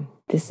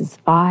 This is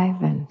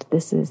 5 and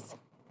this is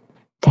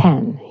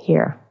 10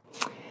 here.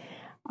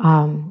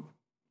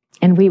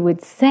 And we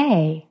would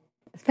say,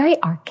 it's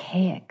very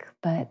archaic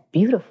but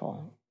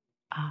beautiful.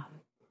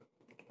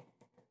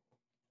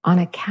 on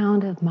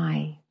account of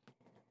my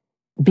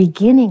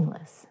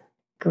beginningless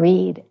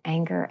greed,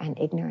 anger, and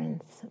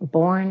ignorance,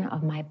 born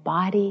of my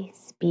body,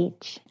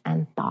 speech,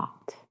 and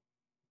thought.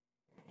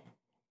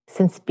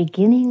 Since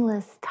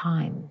beginningless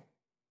time,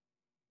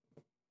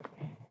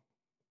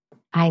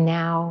 I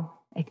now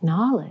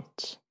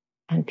acknowledge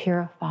and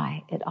purify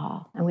it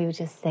all. And we would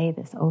just say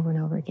this over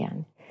and over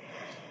again.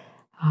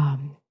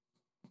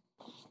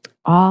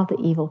 All the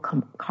evil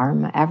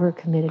karma ever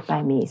committed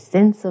by me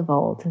since of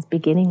old, since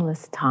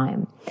beginningless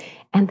time.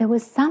 And there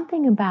was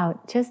something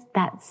about just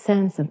that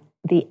sense of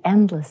the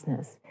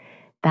endlessness,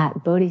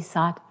 that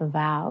bodhisattva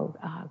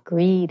vow,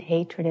 greed,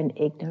 hatred, and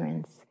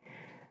ignorance,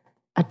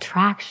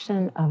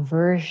 attraction,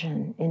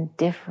 aversion,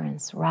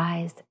 indifference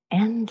rise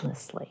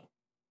endlessly.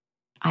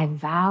 I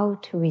vow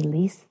to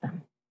release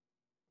them.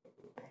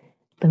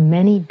 The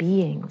many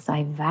beings,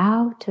 I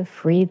vow to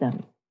free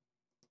them.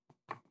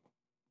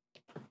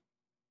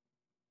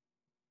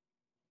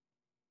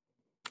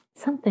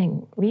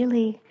 Something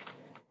really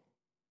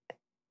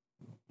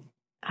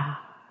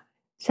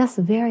just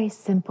very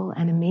simple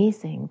and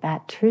amazing,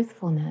 that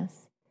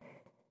truthfulness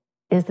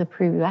is the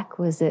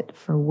prerequisite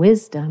for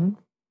wisdom.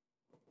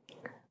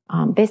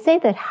 They say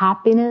that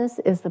happiness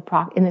is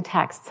in the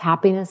texts,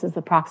 happiness is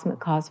the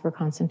proximate cause for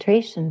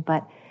concentration,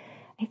 but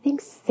I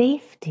think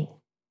safety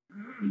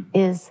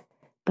is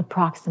the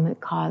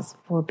proximate cause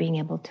for being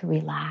able to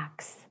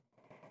relax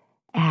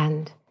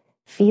and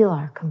feel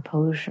our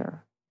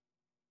composure.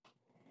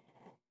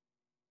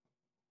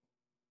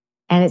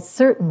 And it's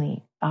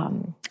certainly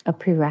a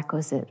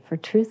prerequisite for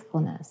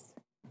truthfulness.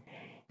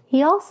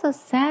 He also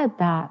said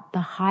that the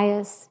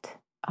highest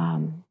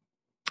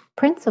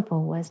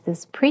principle was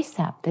this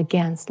precept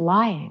against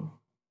lying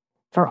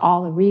for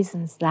all the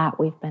reasons that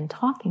we've been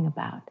talking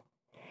about.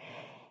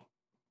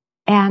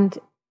 And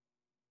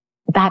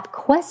that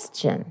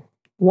question,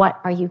 what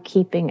are you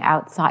keeping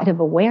outside of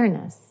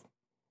awareness?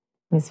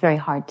 It's very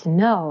hard to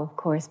know, of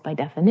course, by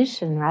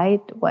definition,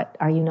 right? What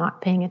are you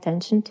not paying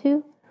attention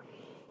to?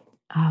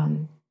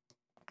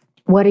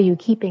 What are you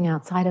keeping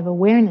outside of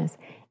awareness?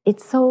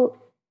 It's so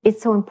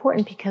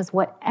important because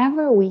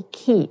whatever we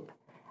keep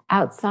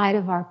outside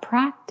of our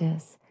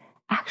practice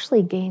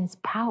actually gains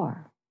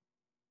power.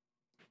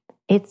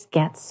 It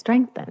gets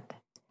strengthened.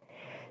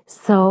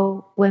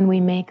 So when we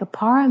make a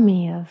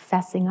parami of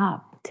fessing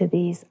up to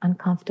these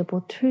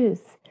uncomfortable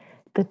truths,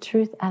 the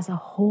truth as a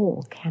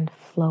whole can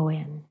flow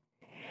in.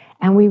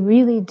 And we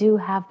really do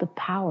have the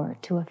power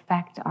to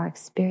affect our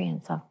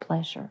experience of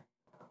pleasure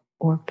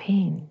or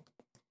pain.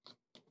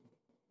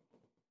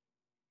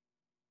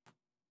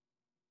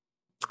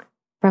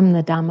 From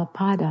the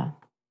Dhammapada.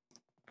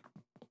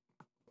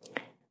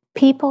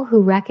 People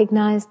who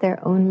recognize their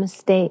own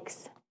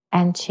mistakes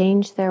and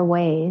change their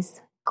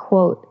ways,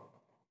 quote,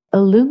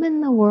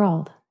 illumine the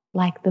world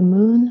like the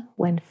moon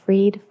when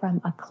freed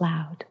from a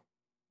cloud.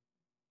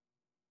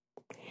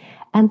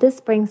 And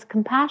this brings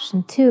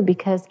compassion too,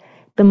 because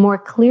the more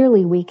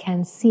clearly we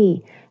can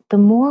see, the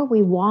more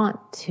we want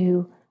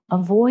to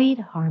avoid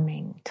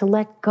harming, to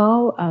let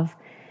go of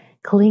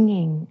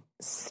clinging,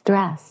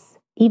 stress,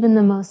 even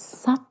the most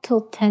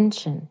subtle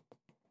tension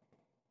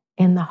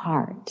in the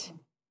heart.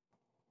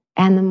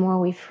 And the more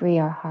we free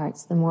our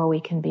hearts, the more we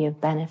can be of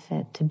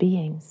benefit to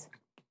beings.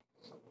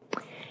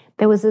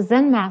 There was a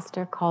Zen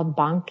master called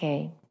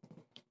Bankei,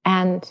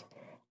 and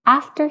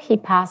after he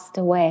passed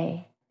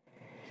away,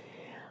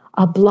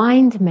 a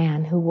blind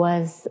man who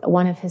was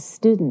one of his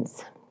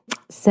students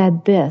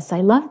said this.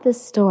 I love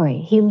this story.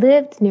 He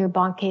lived near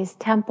Bankei's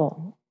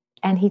temple,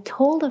 and he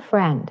told a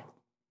friend,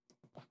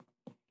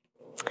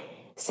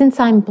 since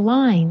I'm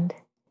blind,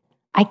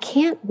 I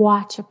can't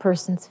watch a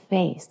person's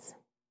face.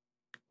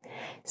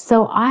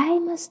 So I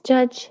must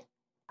judge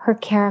her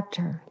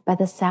character by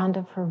the sound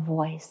of her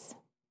voice.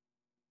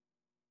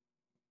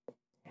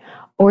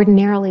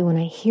 Ordinarily, when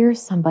I hear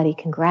somebody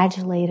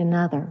congratulate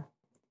another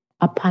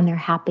upon their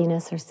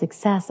happiness or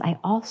success, I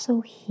also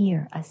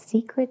hear a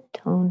secret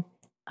tone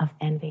of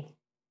envy.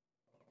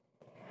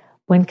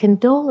 When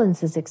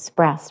condolence is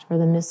expressed for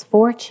the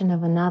misfortune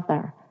of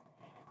another,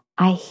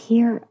 I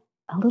hear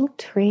a little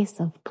trace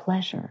of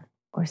pleasure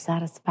or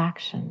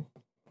satisfaction,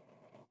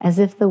 as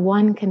if the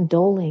one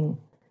condoling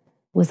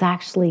was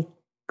actually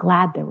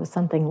glad there was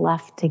something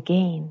left to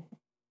gain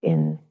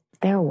in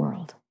their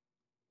world.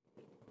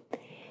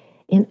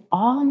 In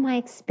all my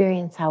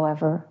experience,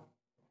 however,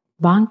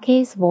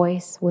 Bankei's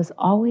voice was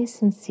always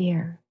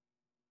sincere.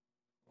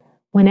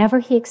 Whenever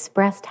he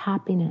expressed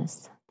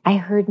happiness, I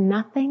heard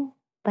nothing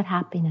but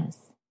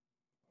happiness.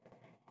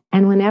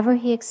 And whenever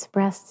he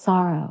expressed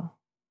sorrow,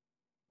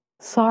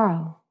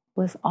 sorrow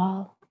was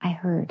all I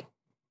heard.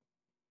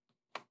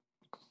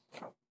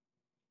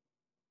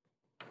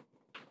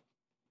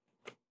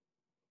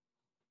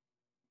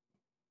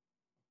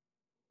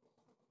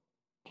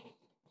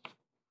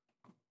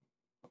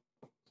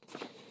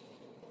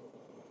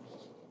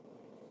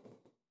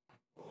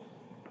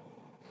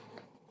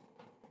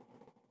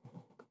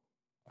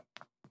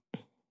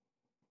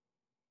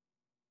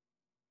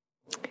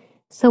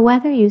 So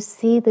whether you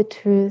see the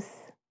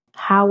truth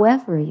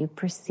however you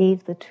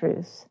perceive the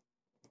truth,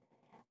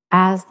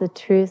 as the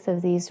truth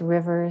of these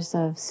rivers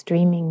of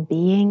streaming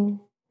being,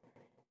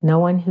 no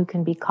one who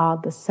can be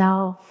called the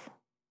self,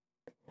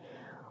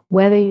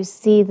 whether you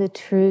see the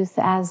truth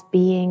as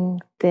being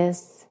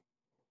this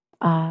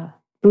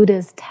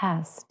Buddha's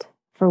test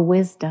for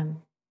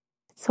wisdom.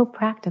 It's so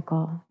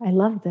practical. I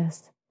love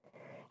this.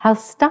 How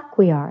stuck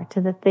we are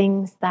to the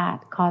things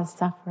that cause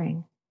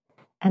suffering,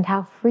 and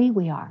how free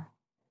we are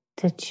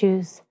to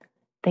choose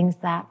things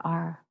that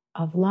are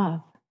of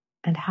love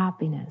and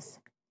happiness.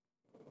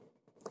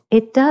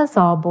 It does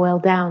all boil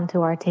down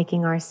to our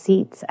taking our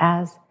seats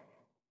as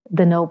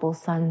the noble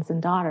sons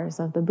and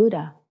daughters of the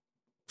Buddha,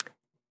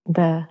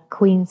 the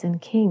queens and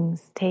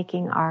kings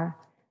taking our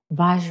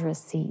Vajra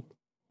seat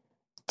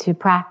to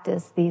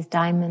practice these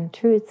diamond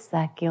truths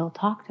that Gil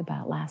talked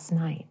about last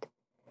night,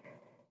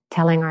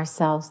 telling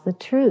ourselves the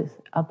truth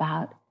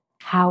about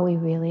how we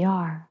really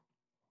are,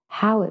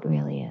 how it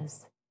really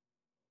is,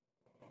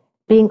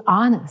 being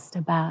honest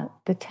about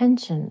the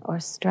tension or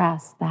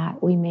stress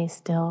that we may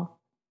still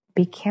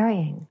be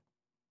carrying,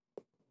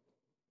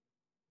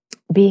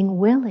 being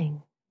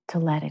willing to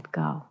let it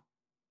go,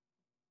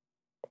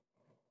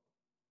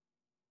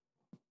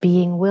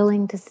 being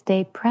willing to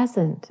stay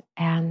present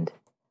and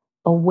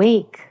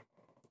awake,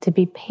 to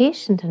be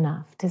patient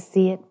enough to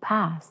see it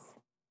pass,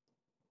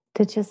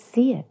 to just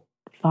see it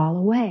fall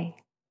away,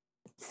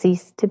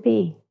 cease to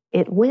be.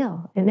 It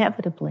will,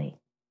 inevitably.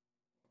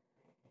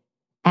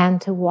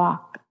 And to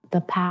walk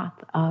the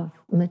path of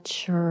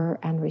mature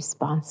and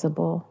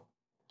responsible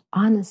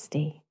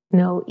honesty.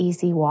 No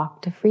easy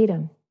walk to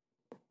freedom,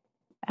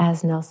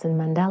 as Nelson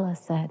Mandela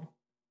said.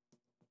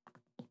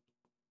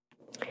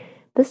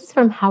 This is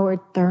from Howard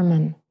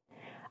Thurman.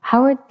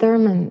 Howard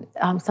Thurman,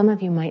 some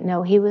of you might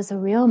know, he was a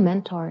real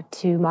mentor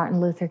to Martin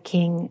Luther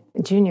King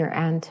Jr.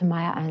 and to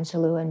Maya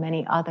Angelou and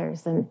many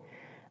others. And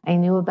I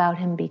knew about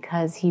him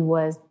because he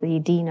was the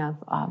dean of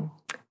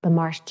the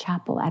Marsh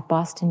Chapel at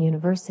Boston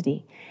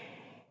University.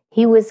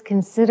 He was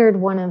considered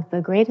one of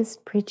the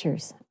greatest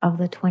preachers of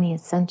the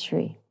 20th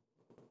century.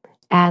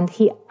 And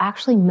he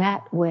actually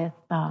met with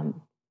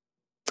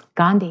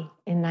Gandhi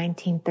in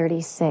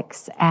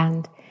 1936,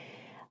 and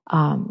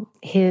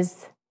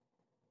his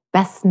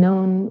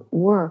best-known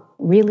work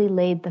really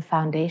laid the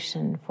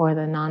foundation for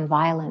the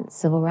nonviolent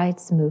civil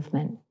rights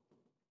movement.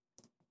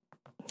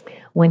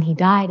 When he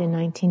died in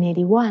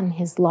 1981,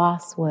 his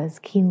loss was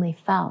keenly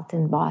felt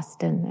in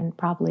Boston and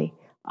probably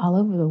all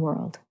over the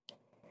world.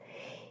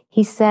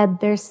 He said,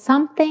 "There's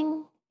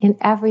something in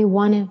every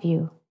one of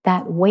you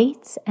that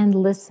waits and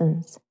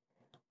listens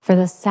for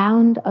the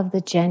sound of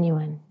the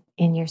genuine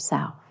in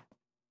yourself.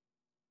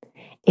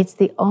 It's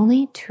the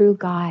only true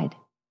guide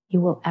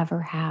you will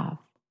ever have."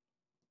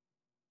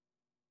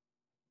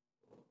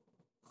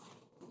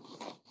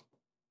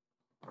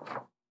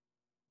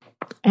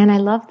 And I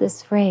love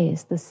this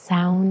phrase, the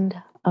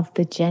sound of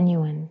the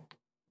genuine.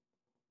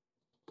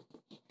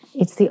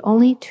 It's the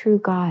only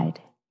true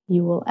guide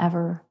you will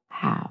ever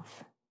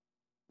have.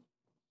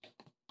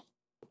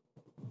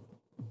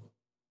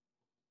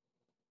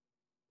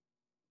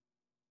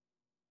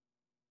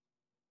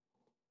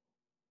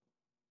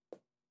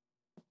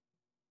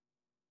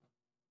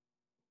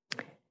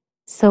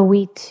 So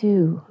we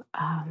too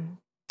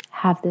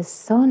have this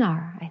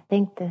sonar, I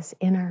think this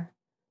inner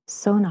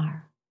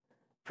sonar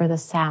for the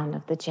sound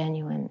of the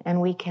genuine. And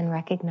we can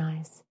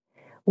recognize,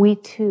 we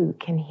too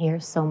can hear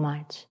so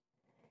much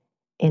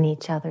in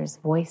each other's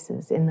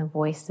voices, in the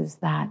voices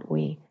that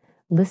we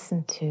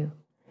listen to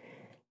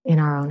in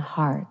our own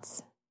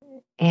hearts.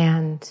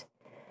 And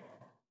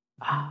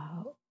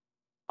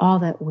all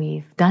that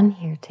we've done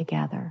here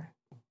together,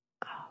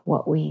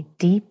 what we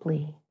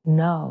deeply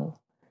know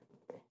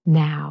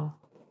now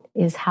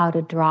is how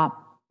to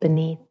drop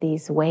beneath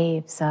these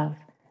waves of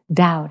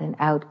doubt and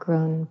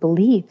outgrown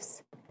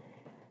beliefs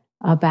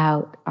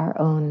about our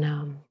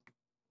own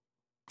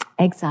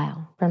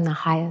exile from the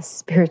highest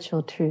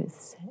spiritual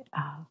truths,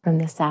 from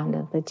the sound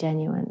of the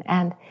genuine,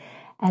 and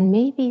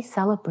maybe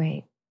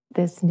celebrate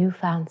this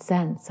newfound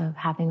sense of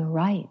having a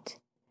right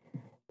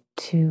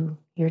to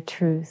your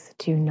truth,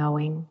 to your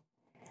knowing,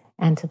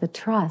 and to the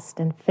trust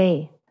and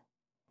faith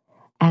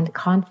and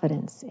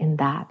confidence in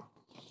that.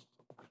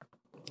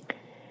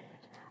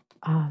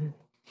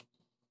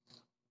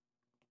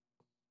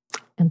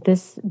 And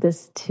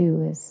this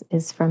too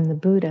is from the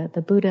Buddha.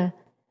 The Buddha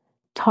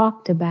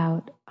talked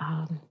about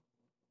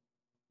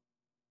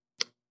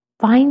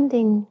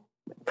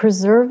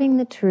preserving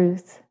the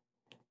truth,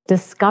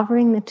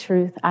 discovering the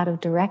truth out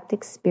of direct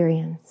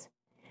experience,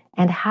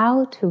 and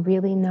how to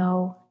really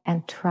know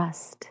and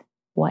trust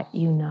what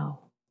you know.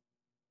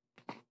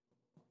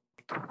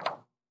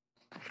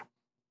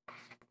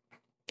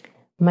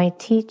 My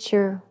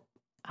teacher,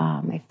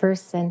 my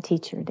first Zen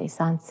teacher,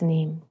 Desan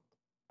Sanim,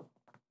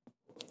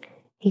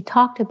 he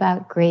talked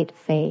about great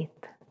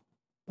faith,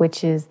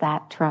 which is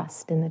that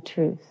trust in the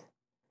truth.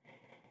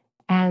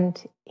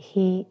 And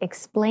he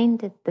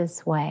explained it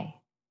this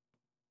way.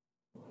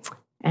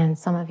 And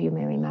some of you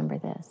may remember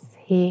this.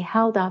 He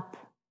held up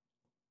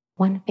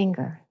one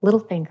finger,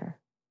 little finger.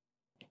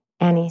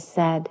 And he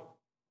said,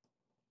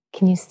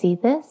 "Can you see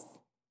this?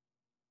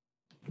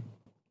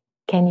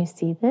 Can you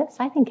see this?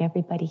 I think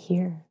everybody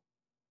here,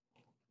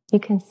 you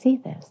can see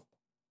this."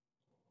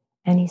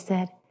 And he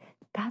said,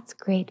 "That's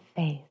great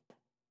faith.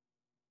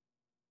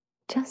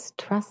 Just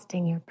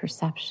trusting your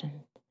perception,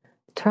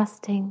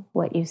 trusting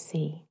what you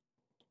see."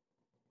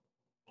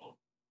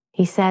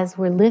 He says,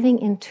 we're living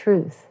in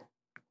truth.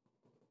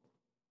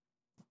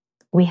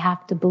 We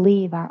have to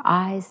believe our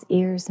eyes,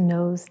 ears,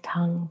 nose,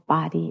 tongue,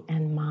 body,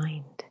 and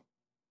mind,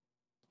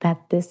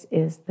 that this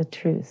is the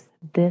truth.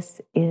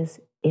 This is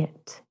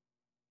it.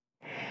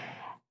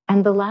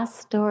 And the last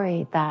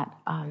story that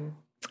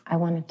I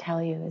want to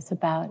tell you is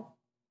about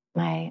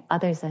my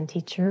other Zen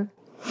teacher,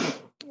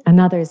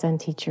 another Zen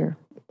teacher,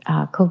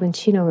 Goodman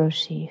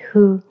Roshi,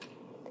 who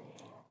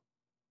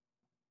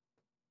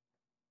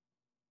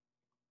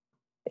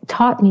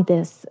taught me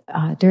this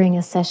during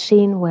a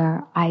sesshin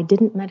where I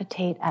didn't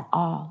meditate at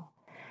all.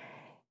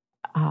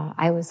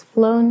 I was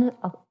flown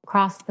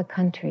across the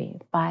country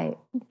by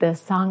the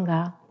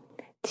Sangha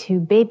to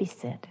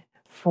babysit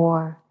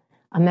for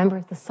a member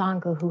of the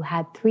Sangha who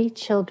had 3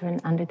 children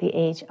under the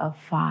age of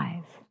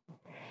 5,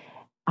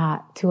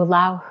 to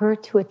allow her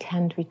to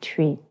attend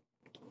retreat.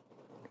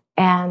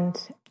 And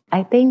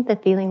I think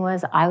the feeling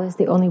was I was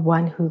the only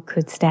one who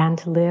could stand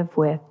to live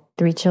with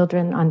 3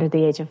 children under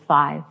the age of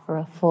 5 for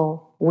a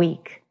full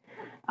week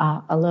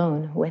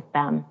alone with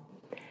them.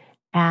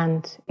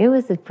 And it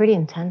was a pretty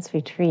intense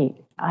retreat.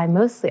 I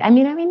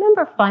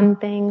remember fun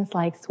things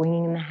like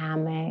swinging in the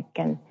hammock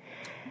and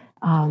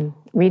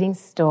reading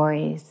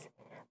stories.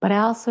 But I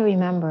also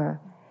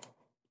remember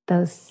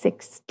those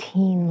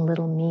 16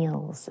 little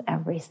meals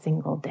every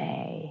single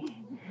day.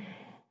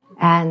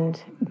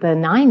 And the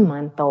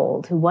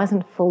 9-month-old who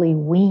wasn't fully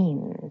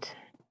weaned,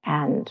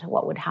 and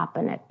what would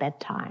happen at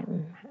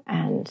bedtime,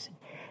 and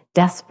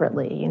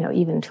desperately,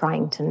 even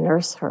trying to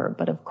nurse her.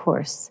 But of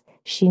course,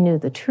 she knew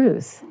the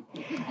truth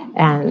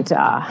and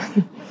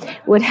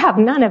would have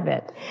none of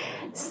it.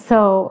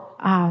 So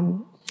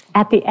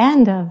at the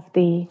end of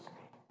the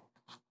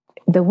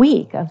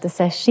week of the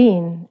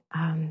sesshin,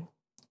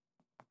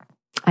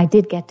 I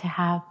did get to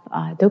have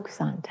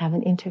Dokusan, to have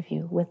an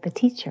interview with the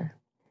teacher.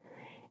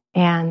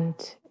 And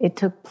it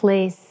took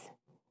place,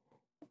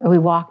 we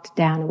walked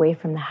down away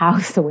from the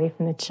house, away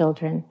from the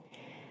children.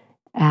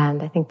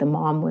 And I think the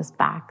mom was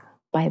back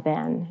by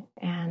then.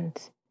 And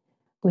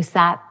we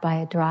sat by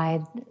a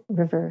dried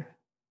river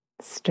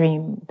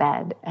stream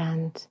bed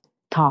and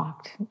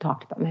talked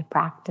about my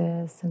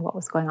practice and what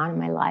was going on in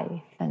my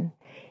life. And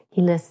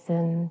he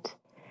listened.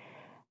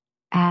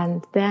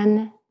 And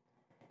then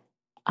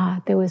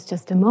there was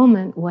just a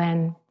moment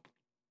when,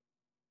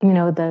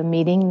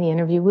 the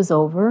interview was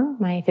over.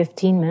 My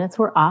 15 minutes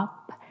were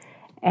up.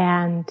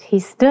 And he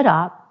stood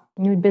up.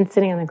 He'd been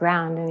sitting on the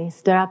ground, and he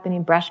stood up and he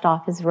brushed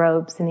off his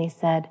robes and he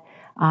said,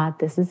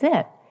 "This is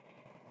it."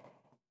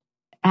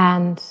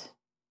 And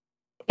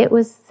it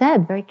was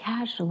said very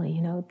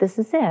casually, "This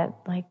is it."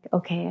 Like,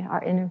 okay,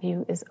 our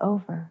interview is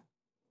over.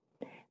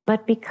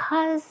 But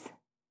because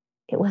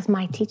it was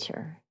my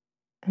teacher,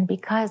 and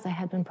because I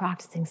had been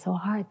practicing so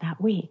hard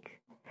that week,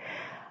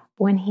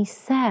 when he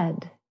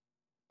said,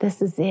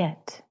 "This is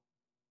it,"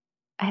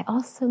 I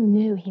also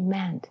knew he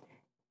meant,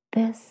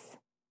 this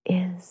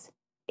is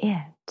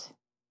it.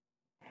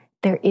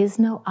 There is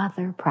no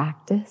other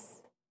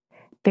practice.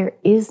 There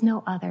is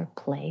no other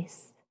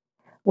place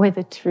where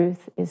the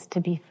truth is to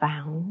be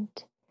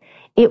found.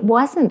 It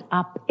wasn't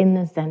up in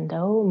the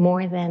zendo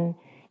more than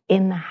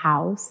in the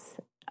house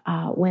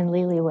when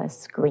Lily was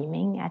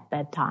screaming at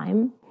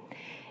bedtime.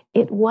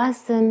 It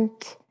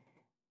wasn't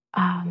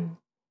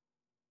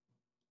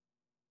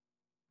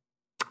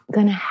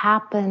going to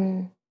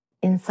happen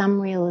in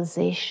some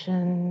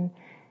realization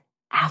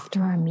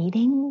after our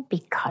meeting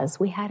because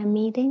we had a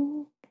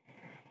meeting.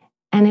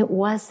 And it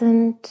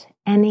wasn't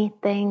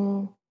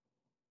anything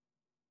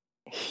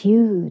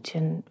huge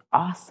and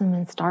awesome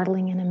and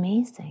startling and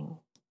amazing.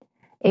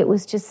 It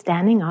was just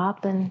standing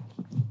up and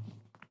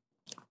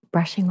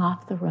brushing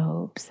off the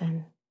robes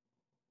and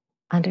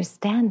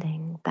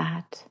understanding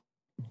that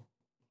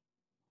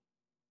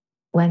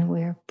when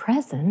we're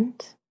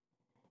present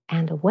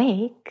and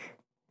awake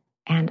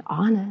and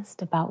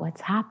honest about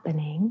what's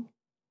happening,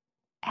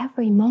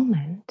 every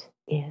moment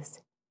is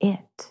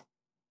it.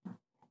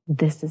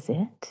 This is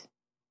it.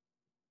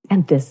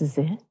 And this is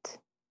it.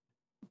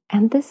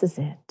 And this is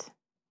it.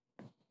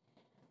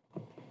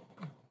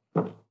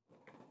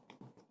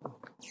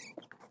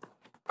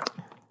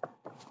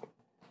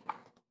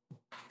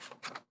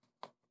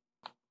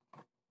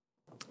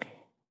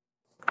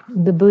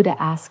 The Buddha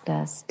asked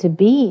us to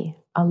be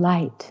a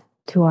light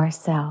to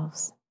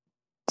ourselves,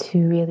 to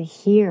really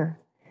hear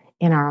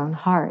in our own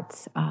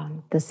hearts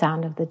the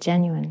sound of the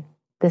genuine.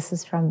 This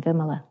is from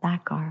Vimala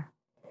Thakkar.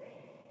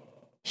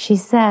 She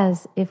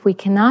says, if we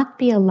cannot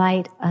be a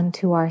light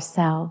unto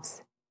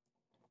ourselves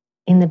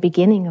in the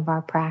beginning of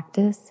our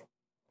practice,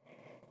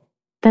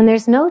 then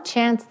there's no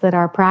chance that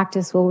our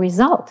practice will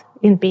result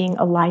in being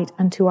a light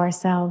unto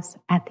ourselves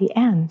at the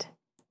end.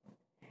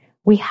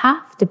 We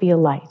have to be a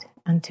light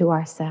unto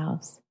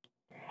ourselves,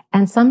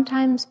 and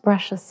sometimes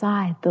brush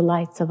aside the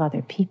lights of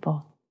other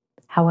people,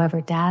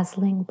 however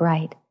dazzling,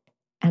 bright,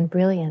 and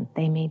brilliant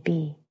they may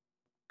be.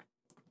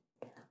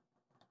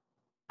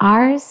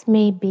 Ours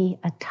may be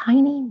a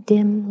tiny,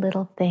 dim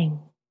little thing,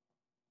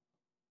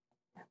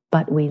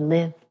 but we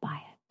live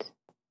by it.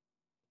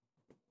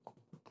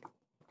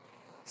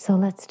 So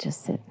let's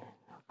just sit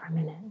for a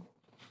minute.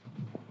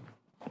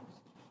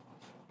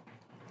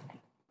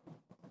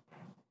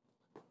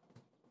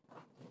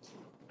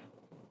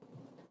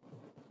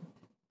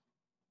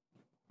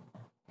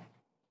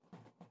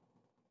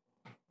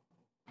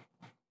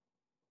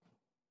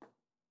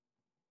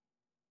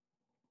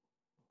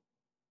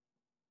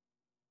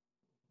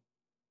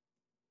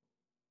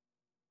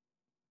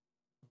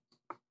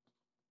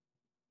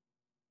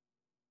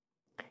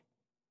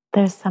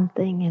 There's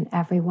something in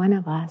every one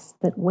of us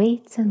that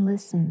waits and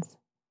listens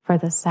for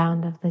the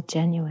sound of the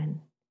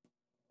genuine.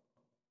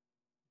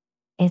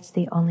 It's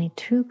the only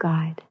true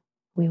guide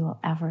we will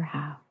ever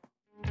have.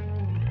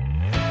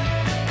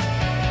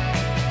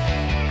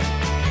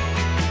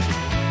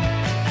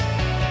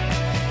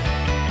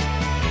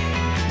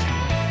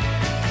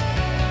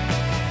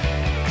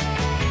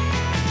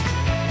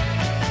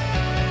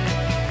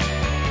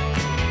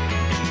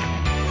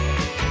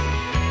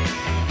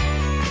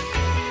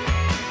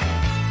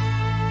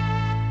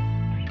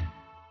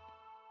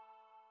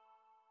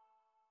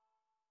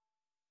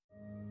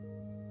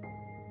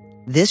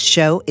 This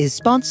show is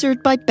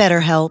sponsored by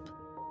BetterHelp.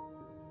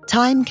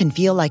 Time can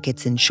feel like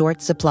it's in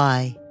short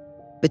supply.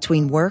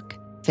 Between work,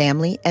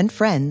 family, and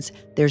friends,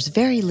 there's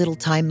very little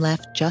time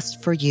left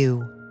just for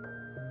you.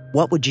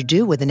 What would you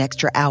do with an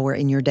extra hour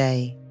in your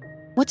day?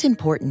 What's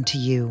important to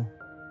you?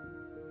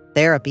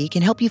 Therapy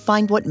can help you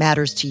find what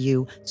matters to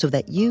you so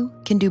that you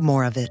can do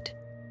more of it.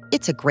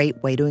 It's a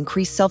great way to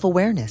increase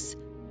self-awareness,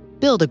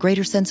 build a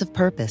greater sense of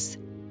purpose,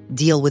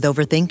 deal with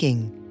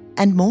overthinking,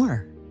 and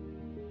more.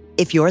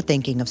 If you're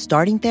thinking of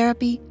starting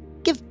therapy,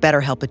 give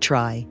BetterHelp a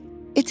try.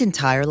 It's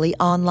entirely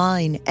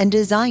online and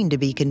designed to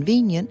be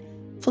convenient,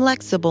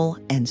 flexible,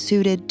 and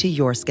suited to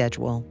your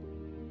schedule.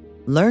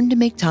 Learn to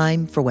make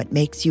time for what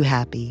makes you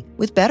happy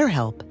with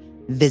BetterHelp.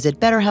 Visit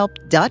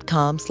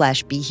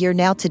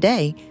BetterHelp.com/BeHereNow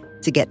today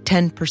to get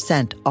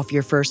 10% off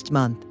your first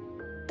month.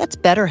 That's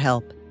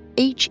BetterHelp,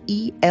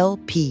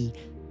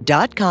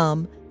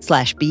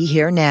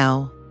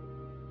 HELP.com/BeHereNow.